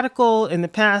as a radical in the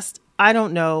past? I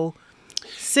don't know.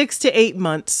 6 to 8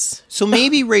 months. So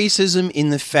maybe racism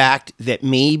in the fact that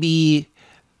maybe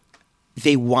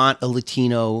they want a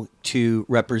Latino to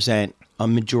represent a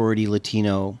majority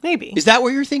Latino. Maybe. Is that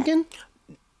what you're thinking?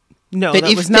 No, that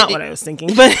was not what I was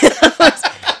thinking. But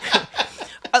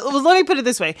let me put it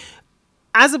this way.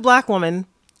 As a Black woman,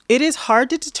 it is hard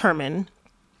to determine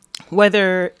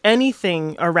whether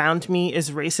anything around me is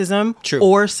racism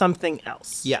or something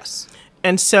else. Yes.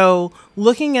 And so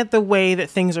looking at the way that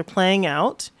things are playing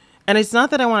out, and it's not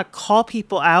that I want to call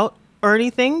people out or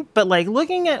anything, but like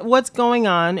looking at what's going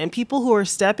on and people who are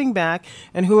stepping back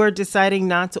and who are deciding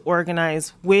not to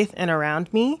organize with and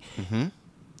around me,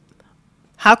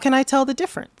 how can I tell the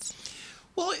difference?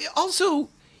 Well, also,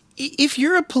 if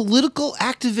you're a political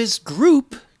activist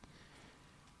group,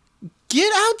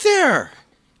 get out there.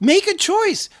 Make a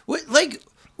choice. What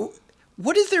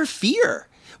is their fear?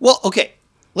 Well, okay.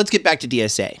 Let's get back to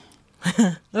DSA.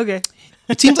 Okay.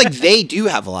 It seems like they do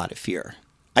have a lot of fear.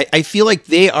 I feel like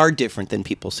they are different than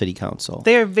People's City Council.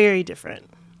 They are very different.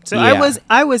 So Yeah.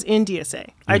 I was in DSA.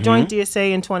 I joined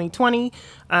DSA in 2020,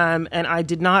 and I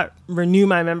did not renew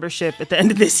my membership at the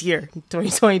end of this year,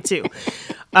 2022.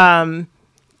 I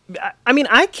mean,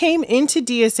 I came into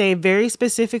DSA very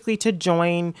specifically to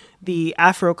join the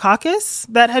Afro Caucus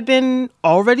that had been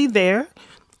already there.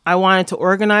 I wanted to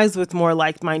organize with more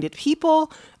like-minded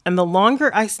people. And the longer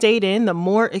I stayed in, the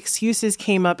more excuses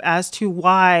came up as to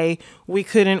why we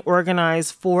couldn't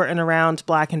organize for and around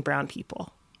Black and brown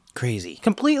people. Crazy.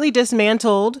 Completely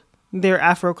dismantled their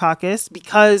Afro Caucus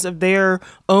because of their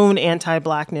own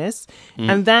anti-Blackness.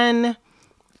 And then,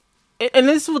 and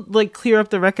this would like clear up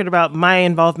the record about my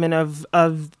involvement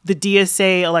of the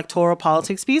DSA electoral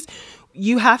politics piece.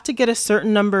 You have to get a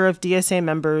certain number of DSA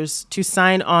members to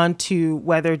sign on to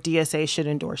whether DSA should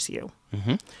endorse you.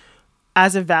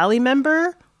 As a Valley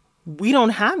member, we don't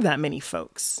have that many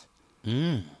folks.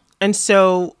 And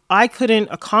so I couldn't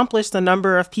accomplish the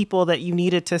number of people that you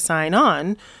needed to sign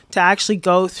on to actually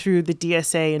go through the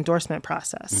DSA endorsement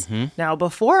process. Now,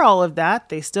 before all of that,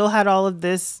 they still had all of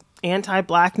this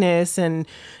anti-Blackness. And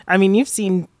I mean, you've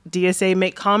seen DSA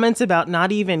make comments about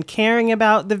not even caring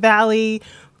about the Valley.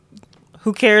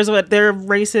 Who cares what their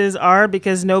races are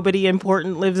because nobody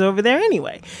important lives over there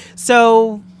anyway.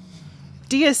 So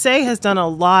DSA has done a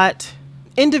lot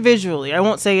individually. I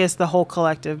won't say it's the whole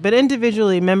collective, but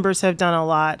individually members have done a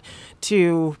lot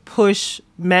to push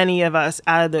many of us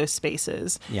out of those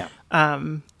spaces. Yeah.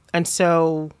 And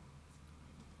so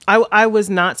I was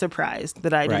not surprised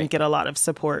that I didn't get a lot of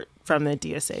support from the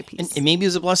DSA piece. And maybe it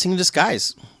was a blessing in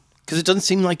disguise because it doesn't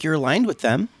seem like you're aligned with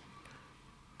them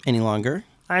any longer.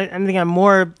 I think I'm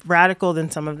more radical than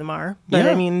some of them are. But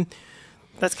Yeah. I mean,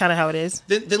 That's kind of how it is.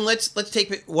 Then let's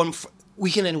take it one.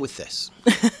 We can end with this.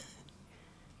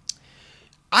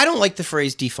 I don't like the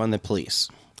phrase defund the police.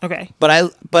 Okay. But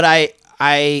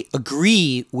I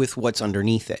agree with what's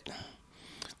underneath it,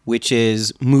 which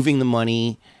is moving the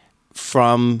money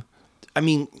from. I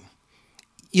mean,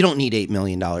 you don't need $8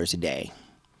 million a day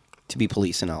to be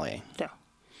police in LA. No.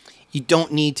 You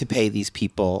don't need to pay these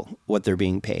people what they're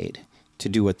being paid to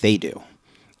do what they do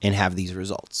and have these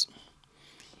results.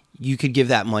 You could give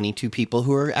that money to people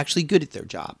who are actually good at their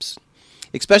jobs,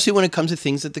 especially when it comes to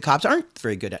things that the cops aren't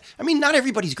very good at. I mean, not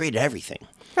everybody's great at everything.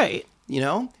 Right. You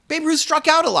know, Babe Ruth struck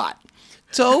out a lot.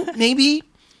 So maybe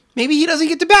he doesn't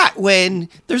get to bat when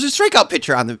there's a strikeout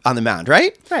pitcher on the mound,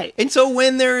 right? Right. And so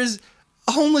when there's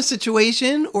a homeless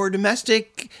situation or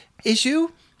domestic issue,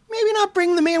 maybe not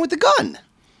bring the man with the gun.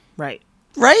 Right.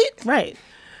 Right? Right.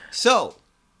 So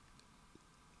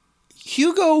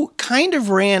Hugo kind of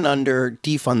ran under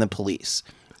defund the police.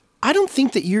 I don't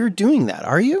think that you're doing that,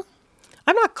 are you?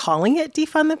 I'm not calling it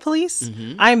defund the police.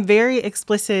 Mm-hmm. I'm very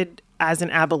explicit as an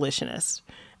abolitionist.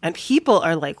 And people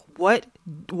are like, what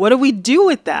do we do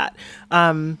with that?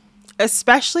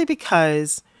 Especially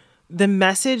because the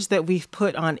message that we've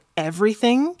put on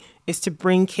everything is to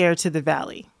bring care to the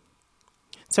valley.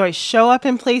 So I show up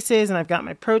in places and I've got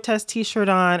my protest t-shirt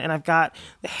on and I've got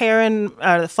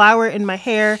the flower in my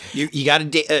hair. You got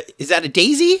is that a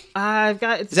daisy? Is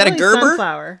that a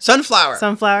Gerber?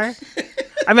 Sunflower.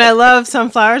 I mean, I love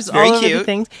sunflowers, very all over cute. the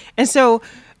things. And so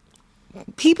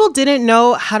people didn't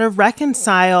know how to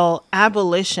reconcile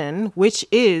abolition, which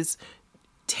is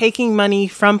taking money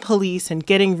from police and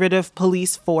getting rid of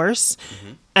police force,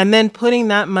 and then putting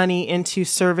that money into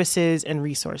services and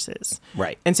resources.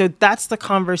 Right. And so that's the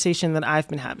conversation that I've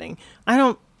been having. I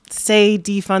don't say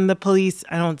defund the police.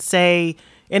 I don't say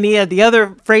any of the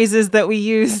other phrases that we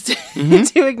used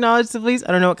to acknowledge the police.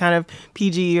 I don't know what kind of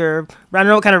PG or I don't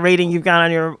know what kind of rating you've got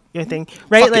on your thing,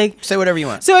 right? Fuck like it. Say whatever you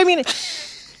want. So I mean,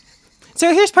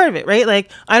 so here's part of it, right? Like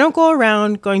I don't go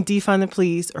around going defund the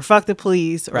police or fuck the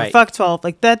police or fuck 12.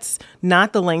 Like that's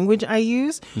not the language I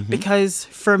use because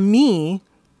for me,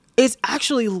 it's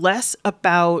actually less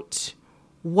about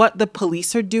what the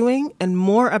police are doing and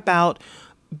more about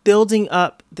building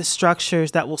up the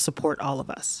structures that will support all of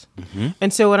us.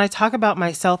 And so when I talk about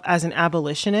myself as an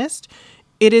abolitionist,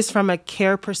 it is from a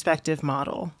care perspective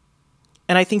model.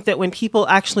 And I think that when people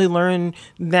actually learn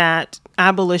that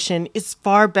abolition, as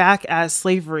far back as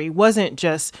slavery, wasn't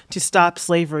just to stop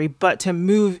slavery, but to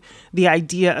move the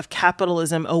idea of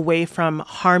capitalism away from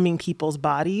harming people's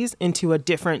bodies into a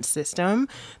different system,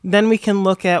 then we can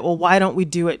look at, well, why don't we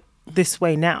do it this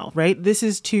way now, right? This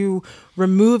is to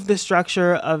remove the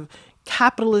structure of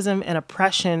capitalism and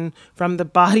oppression from the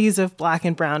bodies of Black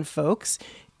and brown folks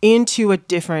into a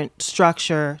different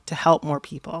structure to help more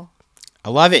people. I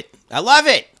love it. I love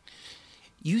it.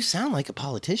 You sound like a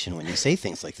politician when you say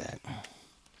things like that.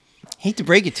 Hate to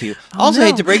break it to you.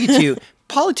 Hate to break it to you.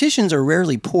 Politicians are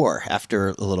rarely poor after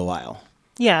a little while.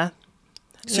 Yeah.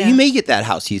 So you may get that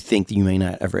house you think that you may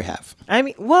not ever have. I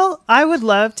mean, well, I would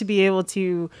love to be able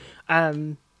to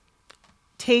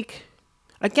take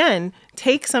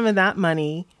some of that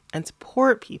money and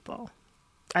support people.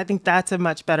 I think that's a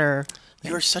much better...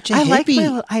 You're such a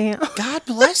hippie. I am. God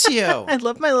bless you. I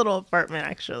love my little apartment,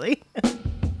 actually.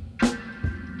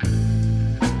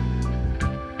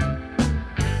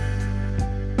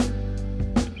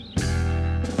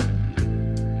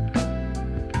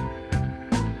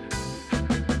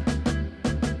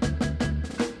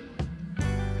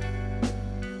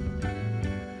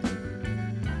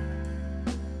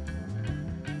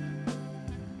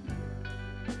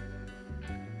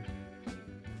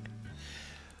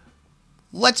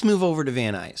 Let's move over to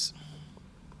Van Nuys.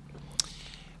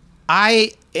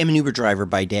 I am an Uber driver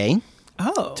by day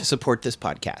to support this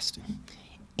podcast.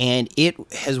 And it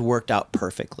has worked out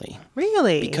perfectly.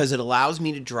 Really? Because it allows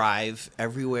me to drive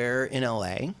everywhere in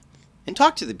LA and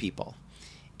talk to the people.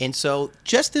 And so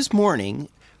just this morning,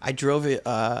 I drove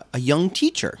a young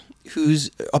teacher who's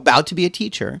about to be a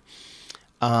teacher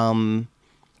to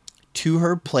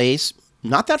her place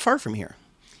not that far from here.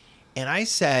 And I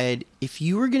said, if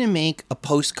you were going to make a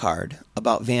postcard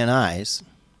about Van Nuys,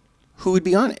 who would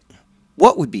be on it?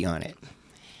 What would be on it?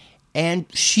 And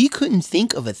she couldn't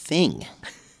think of a thing.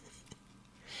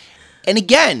 And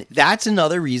again, that's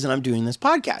another reason I'm doing this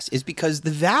podcast, is because the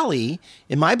Valley,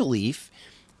 in my belief,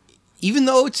 even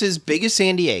though it's as big as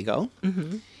San Diego,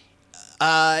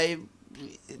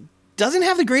 doesn't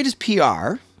have the greatest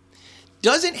PR,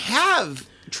 doesn't have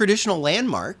traditional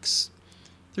landmarks.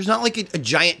 There's not like a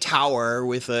giant tower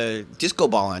with a disco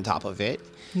ball on top of it.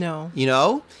 No. You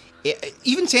know?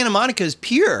 Even Santa Monica's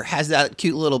pier has that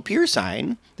cute little pier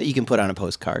sign that you can put on a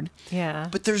postcard. Yeah.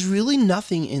 But there's really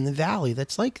nothing in the valley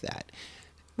that's like that,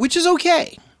 which is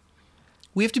okay.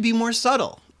 We have to be more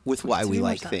subtle with why we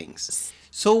like things.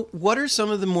 So what are some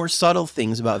of the more subtle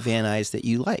things about Van Nuys that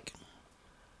you like?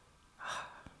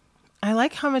 I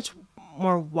like how much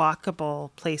more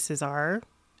walkable places are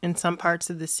in some parts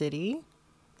of the city.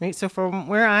 Right? So from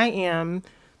where I am,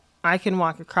 I can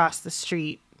walk across the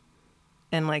street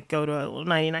and like go to a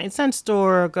 99-cent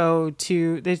store, or go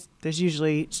to, there's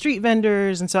usually street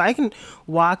vendors. And so I can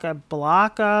walk a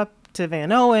block up to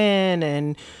Van Owen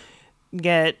and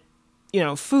get,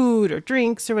 food or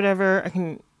drinks or whatever.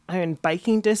 I'm in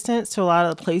biking distance to a lot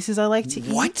of the places I like to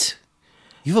eat. What?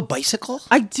 You have a bicycle?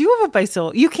 I do have a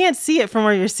bicycle. You can't see it from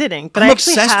where you're sitting, but I'm I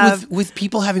actually obsessed with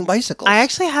people having bicycles. I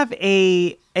actually have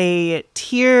a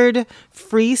tiered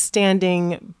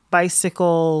freestanding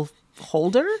bicycle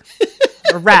holder,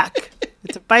 a rack.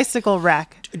 It's a bicycle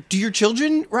rack. Do your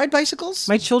children ride bicycles?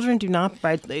 My children do not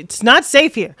ride. It's not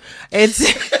safe here. It's.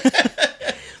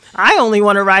 I only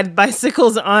want to ride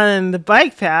bicycles on the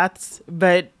bike paths,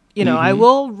 but I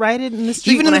will ride it in the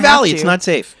street. Even in the valley, it's not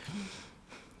safe.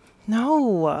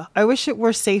 No, I wish it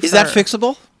were safer. Is that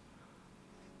fixable?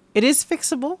 It is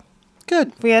fixable. Good.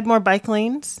 If we had more bike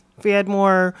lanes, if we had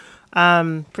more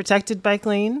protected bike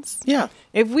lanes. Yeah.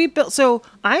 If we built, so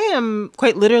I am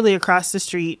quite literally across the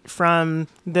street from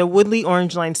the Woodley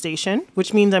Orange Line station,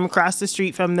 which means I'm across the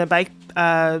street from the bike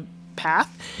path.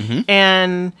 Mm-hmm.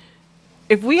 And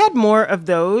if we had more of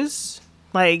those,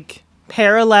 like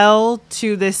parallel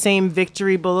to the same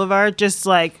Victory Boulevard, just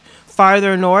like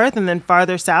farther north and then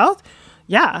farther south,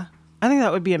 yeah, I think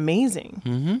that would be amazing.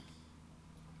 Mm-hmm.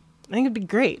 I think it'd be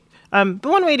great. But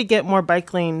one way to get more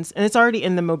bike lanes, and it's already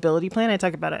in the mobility plan, I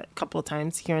talk about it a couple of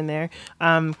times here and there,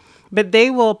 but they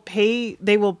will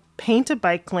paint a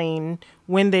bike lane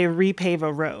when they repave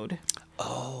a road.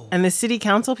 Oh. And the city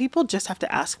council people just have to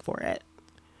ask for it.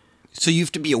 So you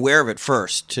have to be aware of it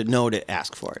first to know to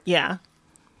ask for it. Yeah.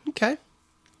 Okay.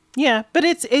 Yeah, but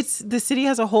it's the city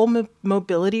has a whole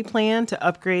mobility plan to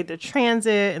upgrade their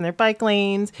transit and their bike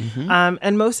lanes,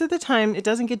 and most of the time it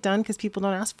doesn't get done because people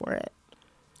don't ask for it.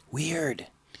 Weird.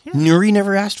 Yeah. Nuri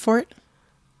never asked for it?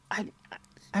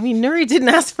 I mean, Nuri didn't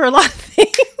ask for a lot of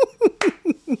things.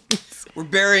 We're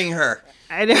burying her.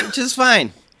 I know. Which is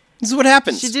fine. This is what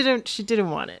happens. She didn't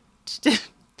want it.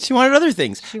 She wanted other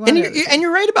things. And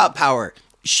you're right about power.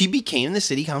 She became the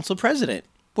city council president.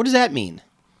 What does that mean?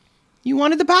 You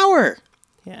wanted the power.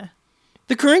 Yeah.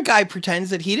 The current guy pretends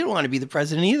that he didn't want to be the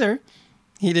president either.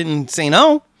 He didn't say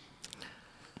no.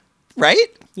 Right?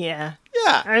 Yeah.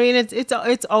 Yeah. I mean,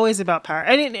 it's always about power.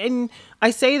 And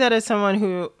I say that as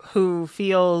someone who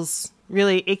feels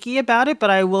really icky about it,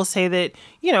 but I will say that,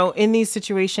 in these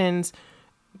situations,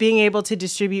 being able to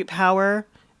distribute power,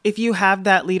 if you have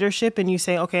that leadership and you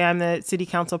say, okay, I'm the city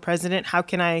council president, how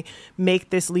can I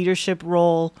make this leadership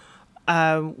role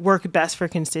work best for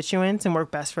constituents and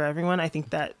work best for everyone? I think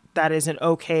that is an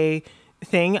okay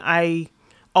thing. I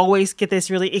always get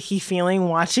this really icky feeling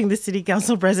watching the city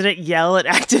council president yell at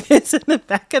activists in the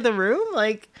back of the room.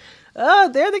 Like, oh,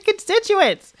 they're the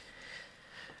constituents.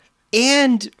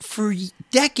 And for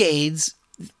decades,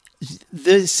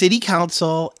 the city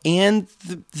council and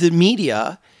the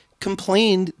media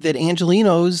complained that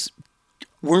Angelenos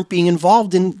weren't being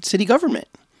involved in city government.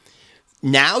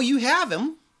 Now you have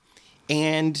them.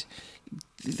 And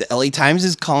the LA Times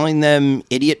is calling them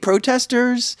idiot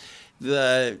protesters.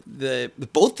 Both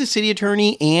the city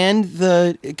attorney and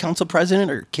the council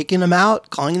president are kicking them out,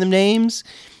 calling them names,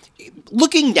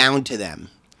 looking down to them.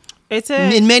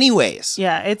 In many ways.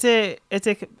 Yeah, it's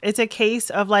a case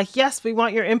of like, yes, we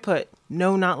want your input.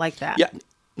 No, not like that. Yeah,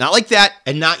 not like that,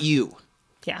 and not you.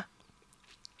 Yeah.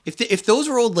 If those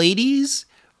were old ladies.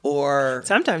 Or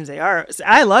sometimes they are.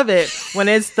 I love it when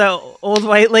it's the old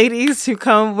white ladies who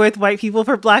come with white people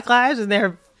for Black Lives and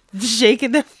they're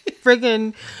shaking their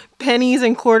friggin' pennies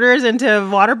and quarters into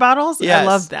water bottles. Yes. I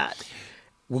love that.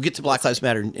 We'll get to Black Lives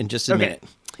Matter in just a minute.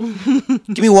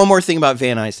 Give me one more thing about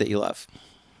Van Nuys that you love.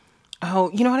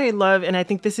 Oh, you know what I love? And I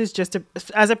think this is just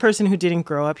as a person who didn't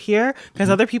grow up here,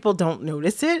 because other people don't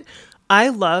notice it. I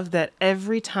love that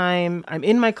every time I'm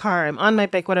in my car, I'm on my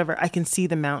bike, whatever, I can see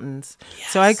the mountains. Yes.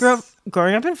 So I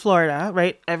growing up in Florida,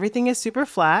 right? Everything is super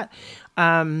flat.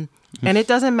 And it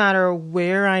doesn't matter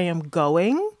where I am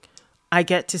going. I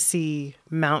get to see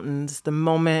mountains the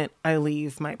moment I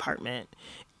leave my apartment.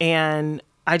 And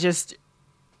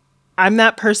I'm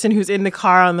that person who's in the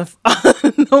car on the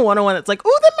 101 that's like,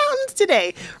 ooh, the mountains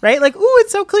today, right? Like, ooh,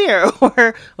 it's so clear.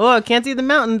 Or, oh, I can't see the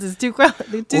mountains. It's too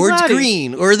crowded. Or it's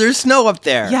green. Or there's snow up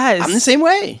there. Yes. I'm the same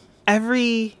way.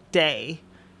 every day.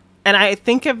 And I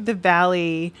think of the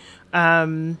valley,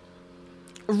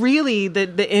 really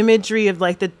the imagery of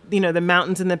like the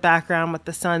mountains in the background with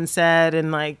the sunset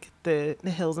and like the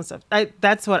hills and stuff.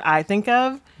 That's what I think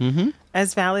of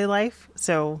as valley life.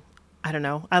 So I don't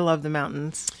know. I love the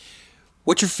mountains.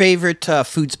 What's your favorite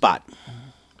food spot?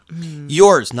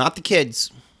 Yours, not the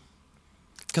kids.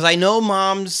 Because I know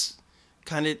moms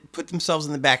kind of put themselves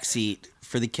in the back seat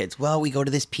for the kids. Well, we go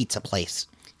to this pizza place.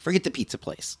 Forget the pizza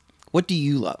place. What do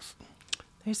you love?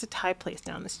 There's a Thai place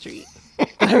down the street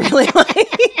that I really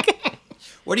like.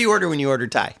 What do you order when you order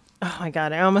Thai? Oh my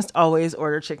God. I almost always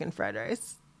order chicken fried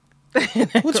rice.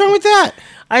 What's wrong with that?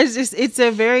 It's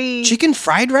a very... Chicken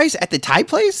fried rice at the Thai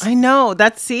place? I know.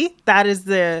 That is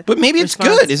the... But maybe it's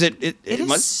good. Is it? It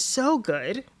is so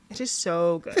good. It is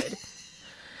so good.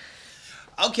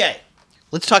 Okay.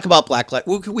 Let's talk about Black Lives...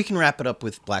 We can wrap it up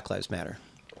with Black Lives Matter.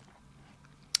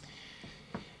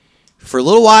 For a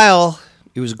little while,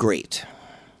 it was great.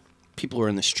 People were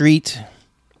in the street.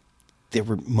 They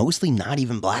were mostly not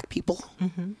even black people.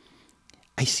 Mm-hmm.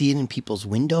 I see it in people's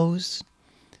windows.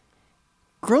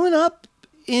 Growing up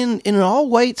in an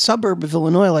all-white suburb of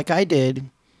Illinois like I did,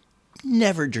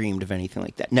 never dreamed of anything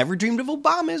like that. Never dreamed of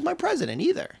Obama as my president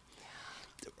either.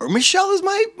 Or Michelle as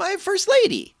my first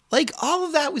lady. Like, all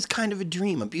of that was kind of a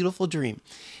dream, a beautiful dream.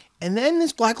 And then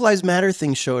this Black Lives Matter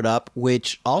thing showed up,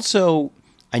 which also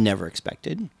I never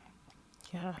expected.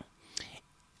 Yeah.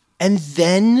 And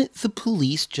then the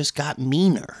police just got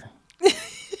meaner.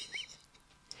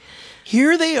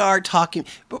 Here they are talking.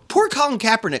 But poor Colin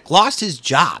Kaepernick lost his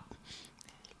job.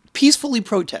 Peacefully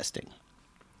protesting.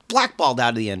 Blackballed out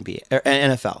of the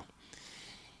NFL.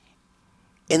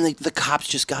 And the cops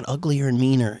just got uglier and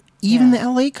meaner. Even the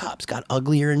LA cops got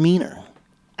uglier and meaner.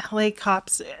 LA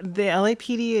cops, the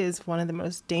LAPD is one of the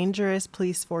most dangerous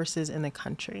police forces in the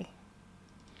country.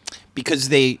 Because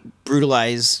they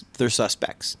brutalize their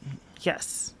suspects.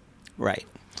 Yes. Right.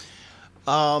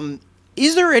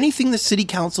 Is there anything the city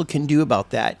council can do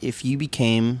about that if you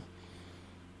became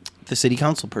the city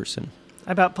council person?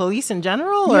 About police in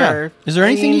general? Yeah. Or is there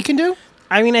anything you can do?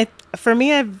 I mean, for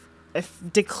me, I've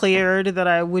declared that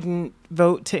I wouldn't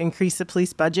vote to increase the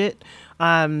police budget.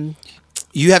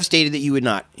 You have stated that you would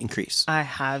not increase. I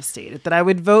have stated that I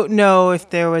would vote no if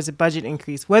there was a budget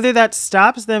increase. Whether that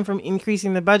stops them from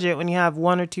increasing the budget when you have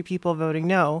one or two people voting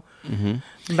no.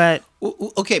 Mm-hmm. But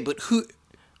okay, but who?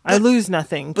 I lose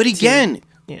nothing. But again,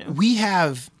 we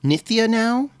have Nithya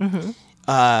now. Mm-hmm.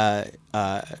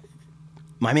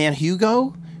 My man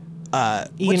Hugo.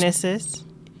 Unisys.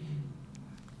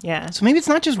 Yeah. So maybe it's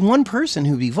not just one person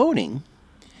who'd be voting,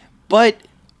 but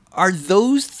are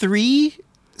those three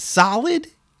solid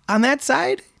on that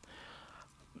side?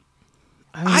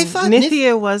 I thought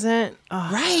Nithya wasn't. Oh,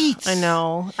 right. I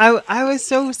know. I was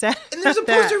so sad. And there's a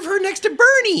poster of her next to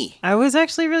Bernie. I was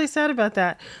actually really sad about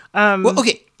that. Well,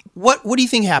 okay. What do you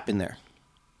think happened there?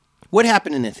 What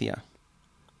happened to Nithya?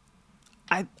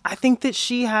 I think that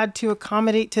she had to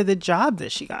accommodate to the job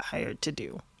that she got hired to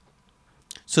do.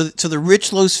 So the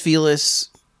rich Los Feliz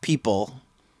people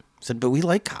said, but we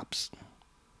like cops.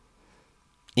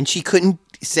 And she couldn't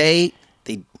say,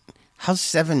 how's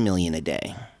 $7 million a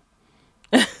day?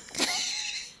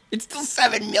 It's still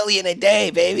 $7 million a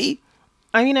day, baby.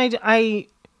 I mean, I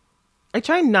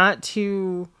try not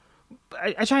to...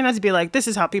 I try not to be like, this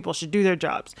is how people should do their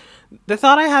jobs. The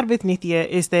thought I had with Nithya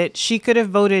is that she could have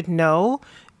voted no,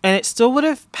 and it still would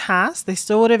have passed. They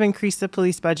still would have increased the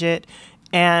police budget,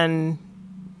 and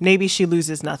maybe she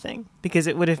loses nothing because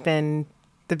it would have been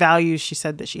the values she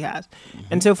said that she has. Mm-hmm.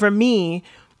 And so for me,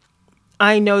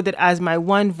 I know that as my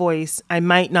one voice, I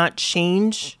might not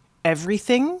change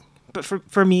everything, but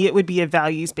for me, it would be a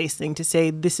values-based thing to say,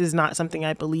 this is not something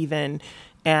I believe in,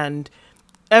 and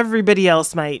everybody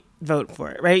else might vote for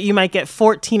it, right? You might get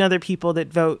 14 other people that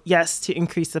vote yes to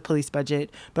increase the police budget,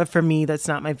 but for me, that's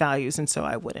not my values, and so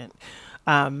I wouldn't.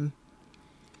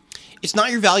 It's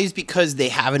not your values because they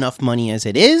have enough money as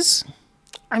it is?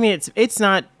 I mean, it's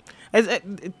not...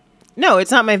 No,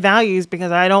 it's not my values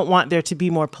because I don't want there to be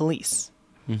more police.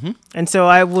 Mm-hmm. And so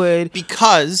I would...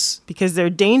 Because they're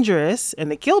dangerous and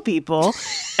they kill people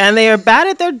and they are bad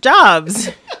at their jobs.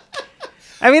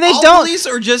 I mean, all police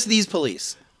or just these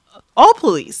police? All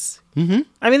police. Mm-hmm.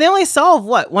 I mean, they only solve,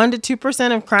 1% to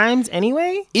 2% of crimes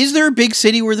anyway? Is there a big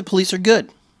city where the police are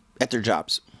good at their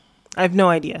jobs? I have no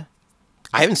idea.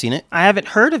 I haven't seen it. I haven't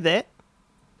heard of it.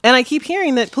 And I keep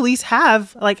hearing that police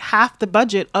have like half the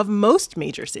budget of most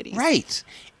major cities. Right.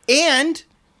 And,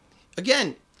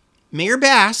 again, Mayor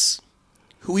Bass,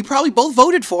 who we probably both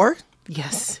voted for.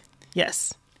 Yes.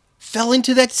 Yes. Fell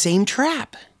into that same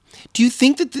trap. Do you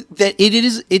think that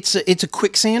it's a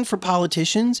quicksand for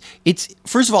politicians? It's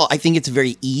first of all, I think it's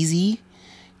very easy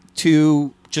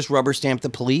to just rubber stamp the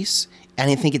police, and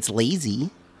I think it's lazy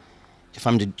if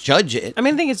I'm to judge it. I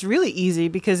mean, I think it's really easy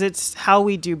because it's how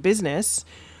we do business.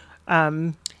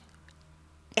 And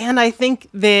I think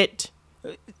that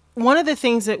one of the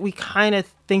things that we kind of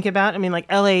think about, I mean,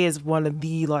 like LA is one of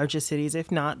the largest cities,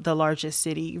 if not the largest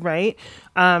city, right?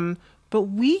 But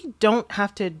we don't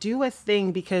have to do a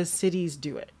thing because cities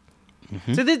do it.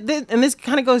 Mm-hmm. So and this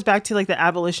kind of goes back to like the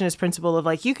abolitionist principle of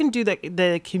like, you can do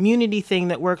the community thing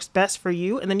that works best for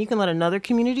you, and then you can let another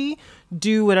community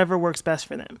do whatever works best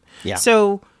for them. Yeah.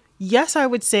 So yes, I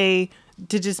would say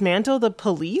to dismantle the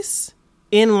police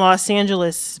in Los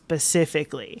Angeles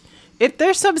specifically. If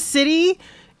there's some city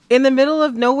in the middle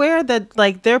of nowhere that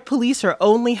like their police are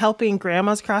only helping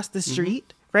grandmas cross the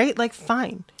street, right? Like,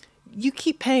 fine. You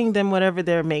keep paying them whatever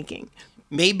they're making.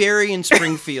 Mayberry and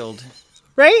Springfield.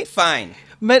 Right? Fine.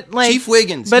 But like Chief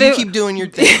Wiggins, you keep doing your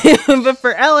thing. But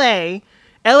for LA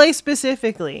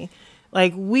specifically,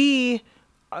 like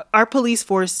our police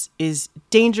force is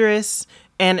dangerous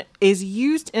and is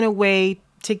used in a way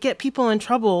to get people in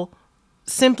trouble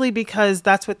simply because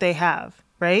that's what they have,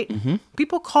 right? Mm-hmm.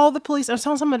 People call the police. I was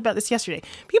telling someone about this yesterday.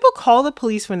 People call the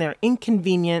police when they're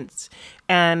inconvenienced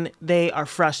and they are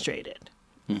frustrated,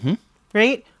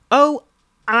 right? Oh,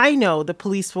 I know the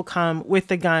police will come with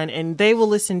the gun and they will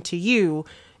listen to you,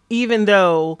 even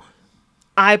though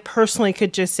I personally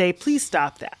could just say, please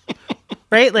stop that.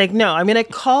 Right? Like, no, I'm going to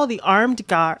call the armed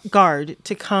guard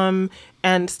to come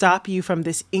and stop you from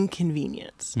this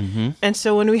inconvenience. Mm-hmm. And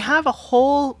so when we have a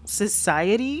whole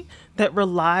society that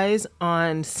relies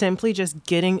on simply just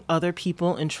getting other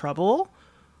people in trouble,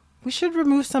 we should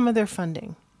remove some of their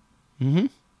funding. Mm-hmm.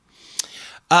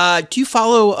 Do you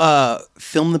follow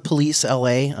Film the Police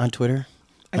LA on Twitter?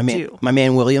 I do. My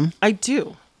man William? I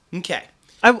do. Okay.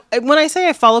 When I say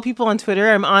I follow people on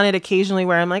Twitter, I'm on it occasionally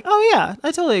where I'm like, oh yeah,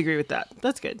 I totally agree with that.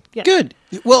 That's good. Yeah. Good.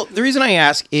 Well, the reason I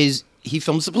ask is he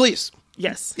films the police.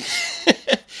 Yes.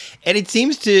 And it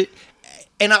seems to,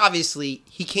 and obviously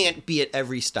he can't be at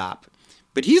every stop,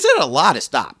 but he's at a lot of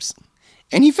stops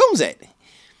and he films it.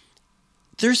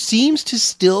 There seems to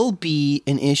still be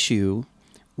an issue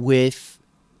with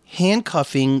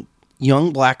handcuffing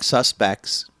young black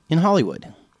suspects in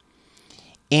Hollywood.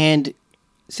 And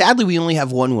sadly, we only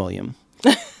have one William.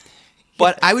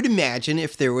 But I would imagine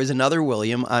if there was another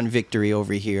William on Victory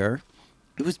over here,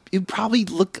 it would probably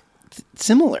look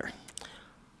similar.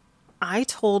 I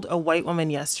told a white woman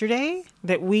yesterday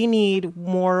that we need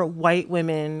more white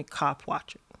women cop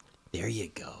watching. There you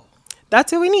go.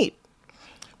 That's what we need.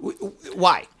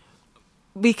 Why?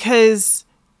 Because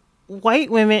white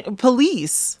women,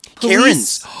 police.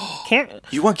 Karens.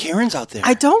 You want Karens out there?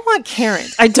 I don't want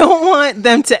Karens. I don't want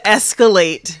them to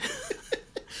escalate.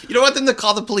 You don't want them to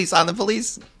call the police on the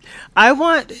police? I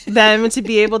want them to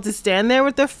be able to stand there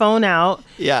with their phone out.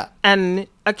 Yeah. And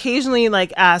occasionally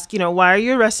like ask, why are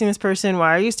you arresting this person?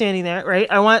 Why are you standing there? Right.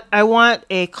 I want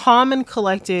a calm and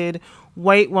collected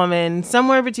white woman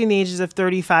somewhere between the ages of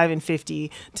 35 and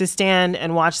 50 to stand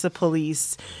and watch the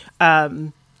police.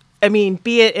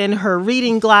 Be it in her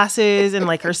reading glasses and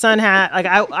like her sun hat. Like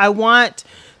I want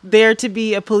there to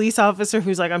be a police officer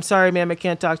who's like, I'm sorry, ma'am, I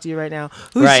can't talk to you right now.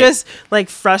 Who's just like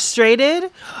frustrated,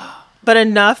 but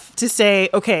enough to say,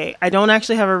 okay, I don't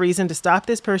actually have a reason to stop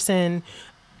this person.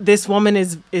 This woman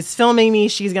is filming me.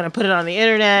 She's going to put it on the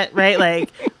internet, right?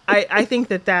 Like, I think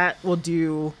that will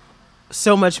do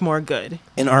so much more good.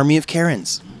 An army of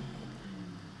Karens.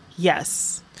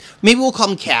 Yes. Maybe we'll call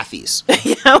them Cathys.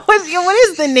 Yeah. What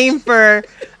is the name for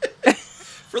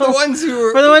the ones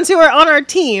who are on our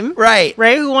team, right?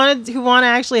 Who want to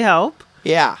actually help?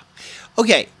 Yeah.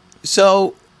 Okay.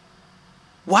 So,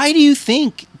 why do you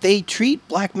think they treat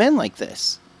black men like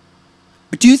this?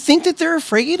 Do you think that they're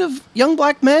afraid of young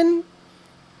black men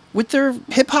with their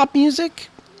hip hop music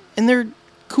and their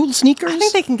cool sneakers? I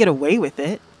think they can get away with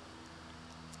it.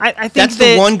 I think that's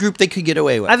the one group they could get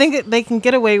away with. I think that they can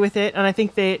get away with it, and I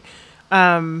think that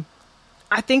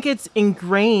I think it's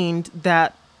ingrained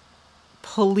that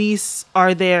police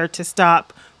are there to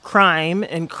stop crime,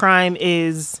 and crime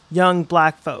is young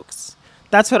black folks.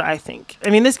 That's what I think. I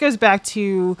mean, this goes back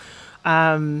to,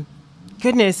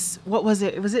 goodness, what was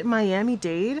it? Was it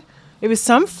Miami-Dade? It was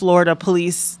some Florida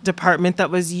police department that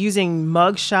was using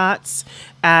mug shots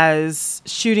as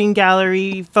shooting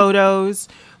gallery photos,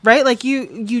 right? Like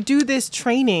you do this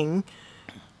training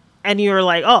and you're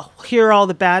like, oh, here are all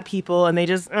the bad people. And they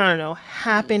just, I don't know,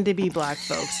 happen to be black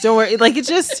folks. Don't worry. Like, it's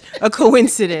just a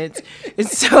coincidence. And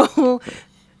so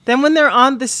then when they're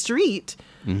on the street,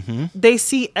 They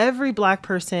see every Black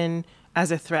person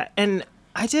as a threat. And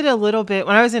I did a little bit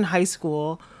when I was in high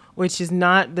school, which is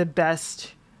not the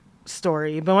best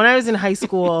story. But when I was in high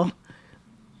school,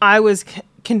 I was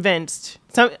convinced,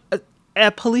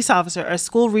 a police officer, a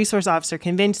school resource officer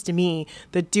convinced me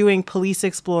that doing police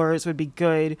explorers would be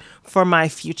good for my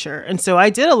future. And so I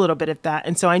did a little bit of that.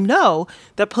 And so I know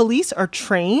that police are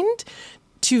trained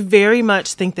to very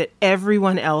much think that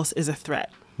everyone else is a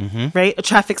threat. Right? A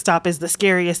traffic stop is the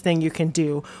scariest thing you can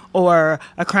do, or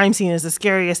a crime scene is the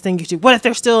scariest thing you do. What if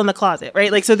they're still in the closet?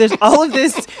 Right? Like, so there's all of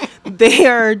this. They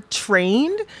are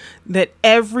trained that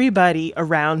everybody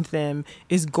around them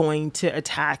is going to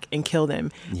attack and kill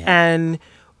them. Yeah.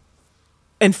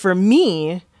 And for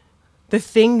me, the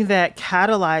thing that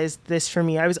catalyzed this for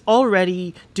me, I was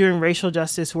already doing racial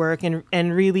justice work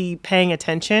and really paying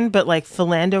attention, but like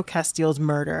Philando Castile's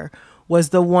murder was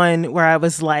the one where I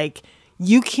was like,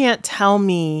 you can't tell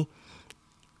me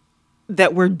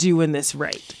that we're doing this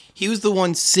right. He was the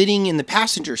one sitting in the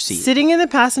passenger seat.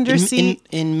 Seat.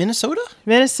 In Minnesota?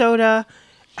 Minnesota.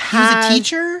 He was a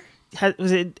teacher?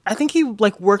 I think he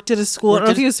like worked at a school. I don't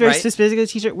know if he was very specifically a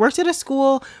teacher. Worked at a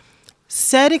school,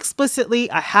 said explicitly,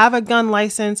 I have a gun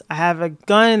license. I have a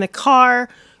gun in the car.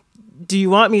 Do you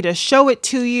want me to show it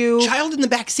to you? Child in the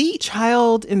back seat.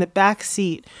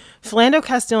 Philando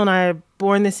Castile and I are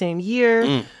born the same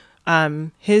year.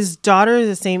 His daughter is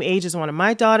the same age as one of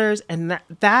my daughters. And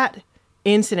that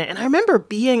incident, and I remember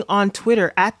being on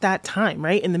Twitter at that time,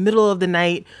 right? In the middle of the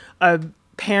night, a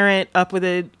parent up with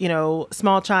a,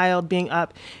 small child being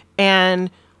up and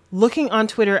looking on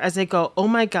Twitter as they go, oh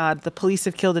my God, the police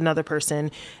have killed another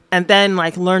person. And then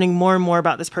like learning more and more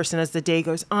about this person as the day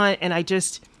goes on. And I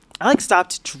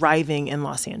stopped driving in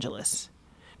Los Angeles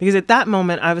because at that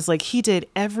moment I was like, he did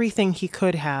everything he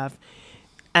could have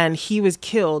and he was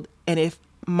killed. And if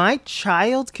my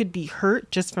child could be hurt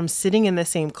just from sitting in the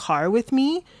same car with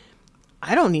me,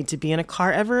 I don't need to be in a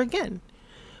car ever again.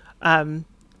 And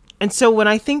so when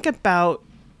I think about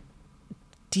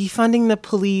defunding the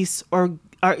police or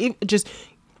just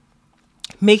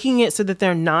making it so that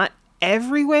they're not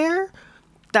everywhere,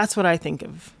 that's what I think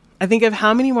of. I think of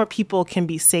how many more people can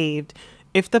be saved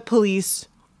if the police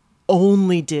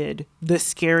only did the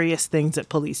scariest things that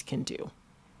police can do.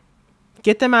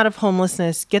 Get them out of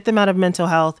homelessness, get them out of mental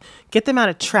health, get them out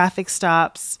of traffic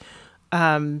stops,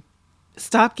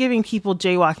 stop giving people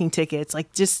jaywalking tickets,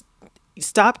 like just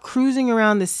stop cruising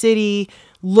around the city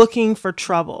looking for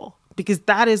trouble, because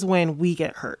that is when we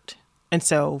get hurt. And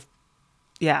so,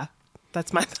 yeah,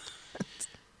 that's my thoughts.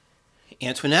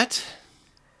 Antoinette,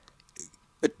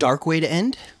 a dark way to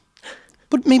end,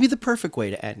 but maybe the perfect way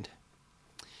to end.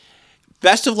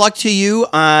 Best of luck to you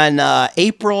on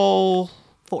April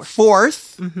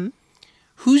 4th. Mm-hmm.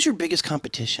 Who's your biggest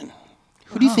competition?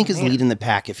 Who do you think is leading the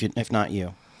pack, if not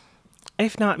you?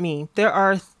 If not me. There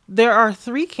are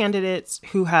 3 candidates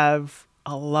who have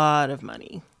a lot of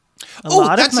money. The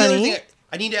other thing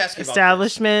I need to ask you about.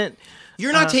 Establishment.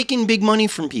 You're not taking big money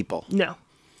from people. No.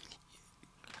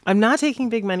 I'm not taking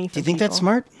big money from people. Do you think that's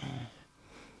smart?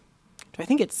 Do I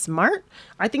think it's smart?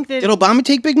 I think that... Did Obama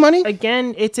take big money?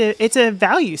 Again, it's a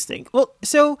values thing. Well,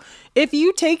 so if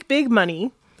you take big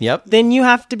money... Yep. Then you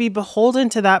have to be beholden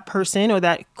to that person or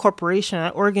that corporation,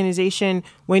 that organization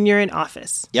when you're in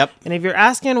office. Yep. And if you're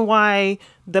asking why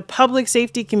the Public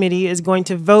Safety Committee is going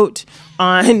to vote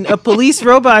on a police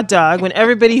robot dog when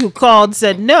everybody who called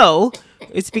said no,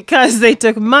 it's because they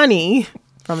took money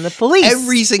from the police.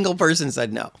 Every single person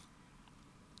said no.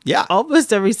 Yeah.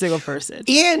 Almost every single person.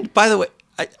 And by the way,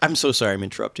 I'm so sorry I'm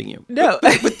interrupting you. No.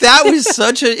 But that was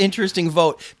such an interesting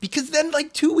vote, because then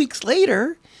like 2 weeks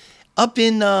later... Up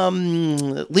in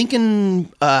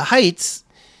Lincoln Heights,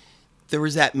 there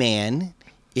was that man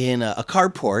in a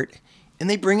carport, and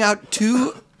they bring out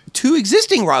two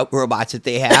existing robots that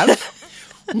they have.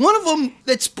 One of them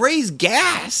that sprays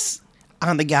gas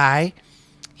on the guy.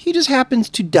 He just happens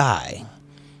to die.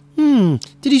 Did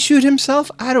he shoot himself?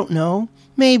 I don't know.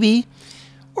 Maybe.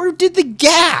 Or did the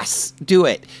gas do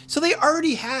it? So they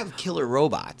already have killer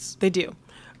robots. They do.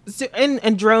 So,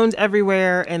 and drones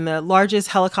everywhere, and the largest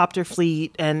helicopter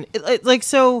fleet, and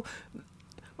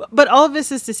but all of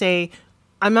this is to say,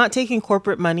 I'm not taking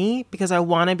corporate money because I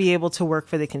want to be able to work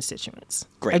for the constituents.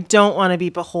 Great. I don't want to be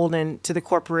beholden to the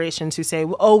corporations who say,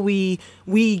 oh, we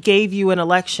gave you an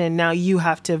election, now you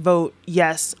have to vote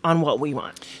yes on what we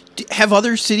want. Have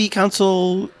other city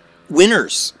council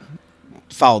winners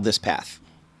followed this path?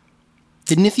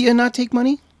 Did Nithya not take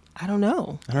money? I don't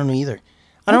know. I don't know either.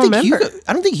 I don't remember.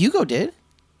 I don't think Hugo did.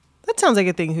 That sounds like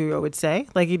a thing Hugo would say.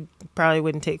 Like he probably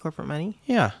wouldn't take corporate money.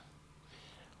 Yeah.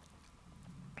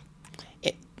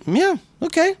 Yeah.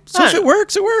 Okay. So if it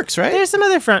works, right? There's some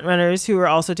other front runners who are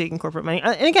also taking corporate money.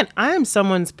 And again, I am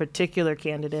someone's particular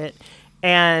candidate.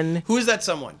 And who is that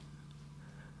someone?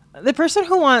 The person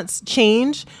who wants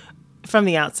change from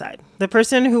the outside. The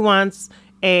person who wants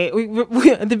at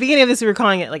the beginning of this, we were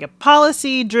calling it like a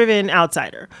policy-driven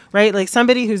outsider, right? Like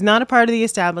somebody who's not a part of the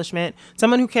establishment,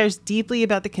 someone who cares deeply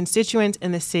about the constituents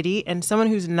in the city, and someone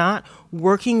who's not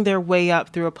working their way up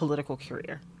through a political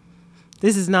career.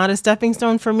 This is not a stepping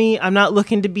stone for me. I'm not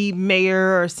looking to be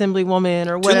mayor or assemblywoman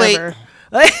or whatever.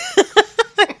 Too late.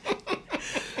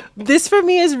 This for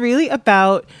me is really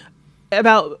about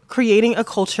creating a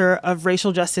culture of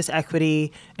racial justice,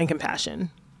 equity, and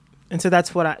compassion. And so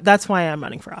that's why I'm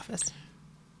running for office.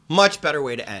 Much better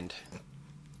way to end.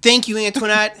 Thank you,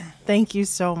 Antoinette. Thank you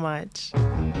so much.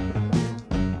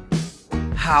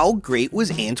 How great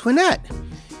was Antoinette?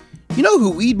 You know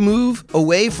who we'd move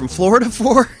away from Florida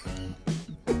for?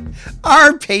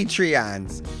 Our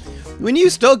Patreons. When you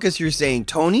stoke us, you're saying,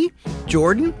 Tony,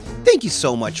 Jordan, thank you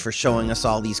so much for showing us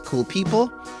all these cool people.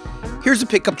 Here's a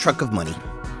pickup truck of money.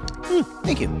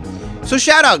 Thank you. So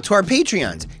shout out to our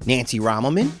Patreons, Nancy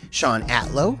Rommelman, Sean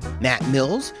Atlow, Matt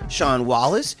Mills, Sean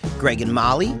Wallace, Greg and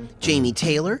Molly, Jamie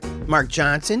Taylor, Mark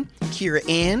Johnson, Kira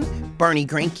Ann, Barney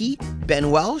Granke,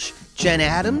 Ben Welsh, Jen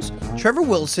Adams, Trevor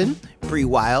Wilson, Bree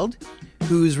Wild,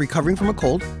 who's recovering from a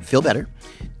cold, feel better,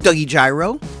 Dougie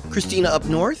Gyro, Christina Up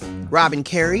North, Robin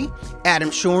Carey,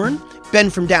 Adam Shorn, Ben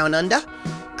from Down Under,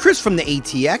 Chris from the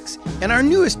ATX, and our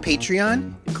newest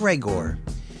Patreon, Gregor.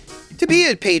 To be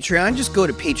a Patreon, just go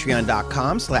to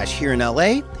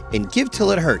patreon.com/hereinla and give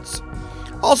till it hurts.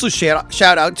 Also,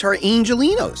 shout out to our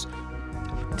Angelinos.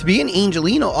 To be an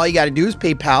Angelino, all you got to do is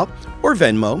PayPal or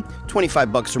Venmo,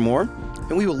 $25 or more,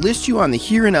 and we will list you on the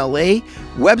Here in LA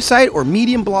website or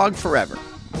Medium blog forever.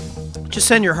 Just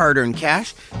send your hard-earned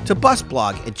cash to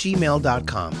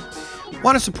busblog@gmail.com.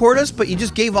 Want to support us, but you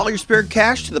just gave all your spare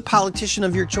cash to the politician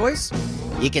of your choice?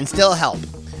 You can still help.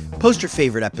 Post your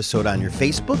favorite episode on your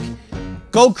Facebook.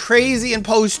 Go crazy and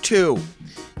post too.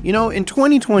 You know, in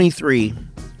 2023,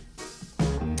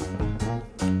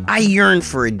 I yearn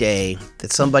for a day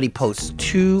that somebody posts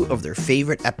 2 of their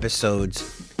favorite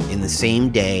episodes in the same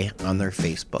day on their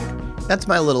Facebook. That's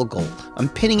my little goal. I'm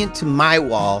pinning it to my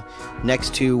wall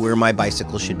next to where my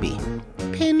bicycle should be.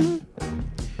 Pin.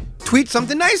 Tweet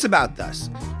something nice about us.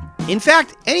 In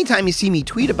fact, anytime you see me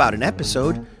tweet about an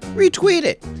episode, retweet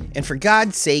it. And for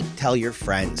God's sake, tell your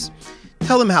friends.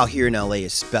 Tell them how Here in LA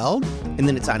is spelled, and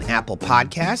then it's on Apple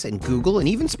Podcasts and Google and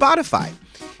even Spotify.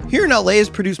 Here in LA is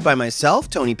produced by myself,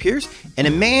 Tony Pierce, and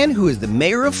a man who is the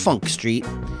mayor of Funk Street,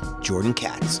 Jordan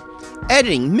Katz.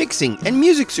 Editing, mixing, and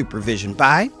music supervision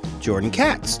by Jordan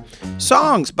Katz.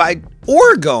 Songs by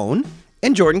Oregon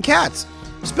and Jordan Katz.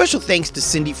 Special thanks to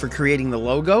Cindy for creating the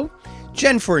logo,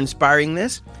 Jen for inspiring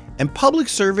this, and public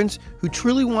servants who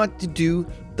truly want to do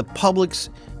the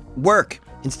public's work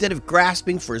instead of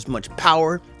grasping for as much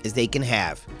power as they can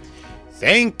have.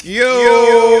 Thank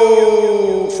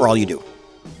you for all you do.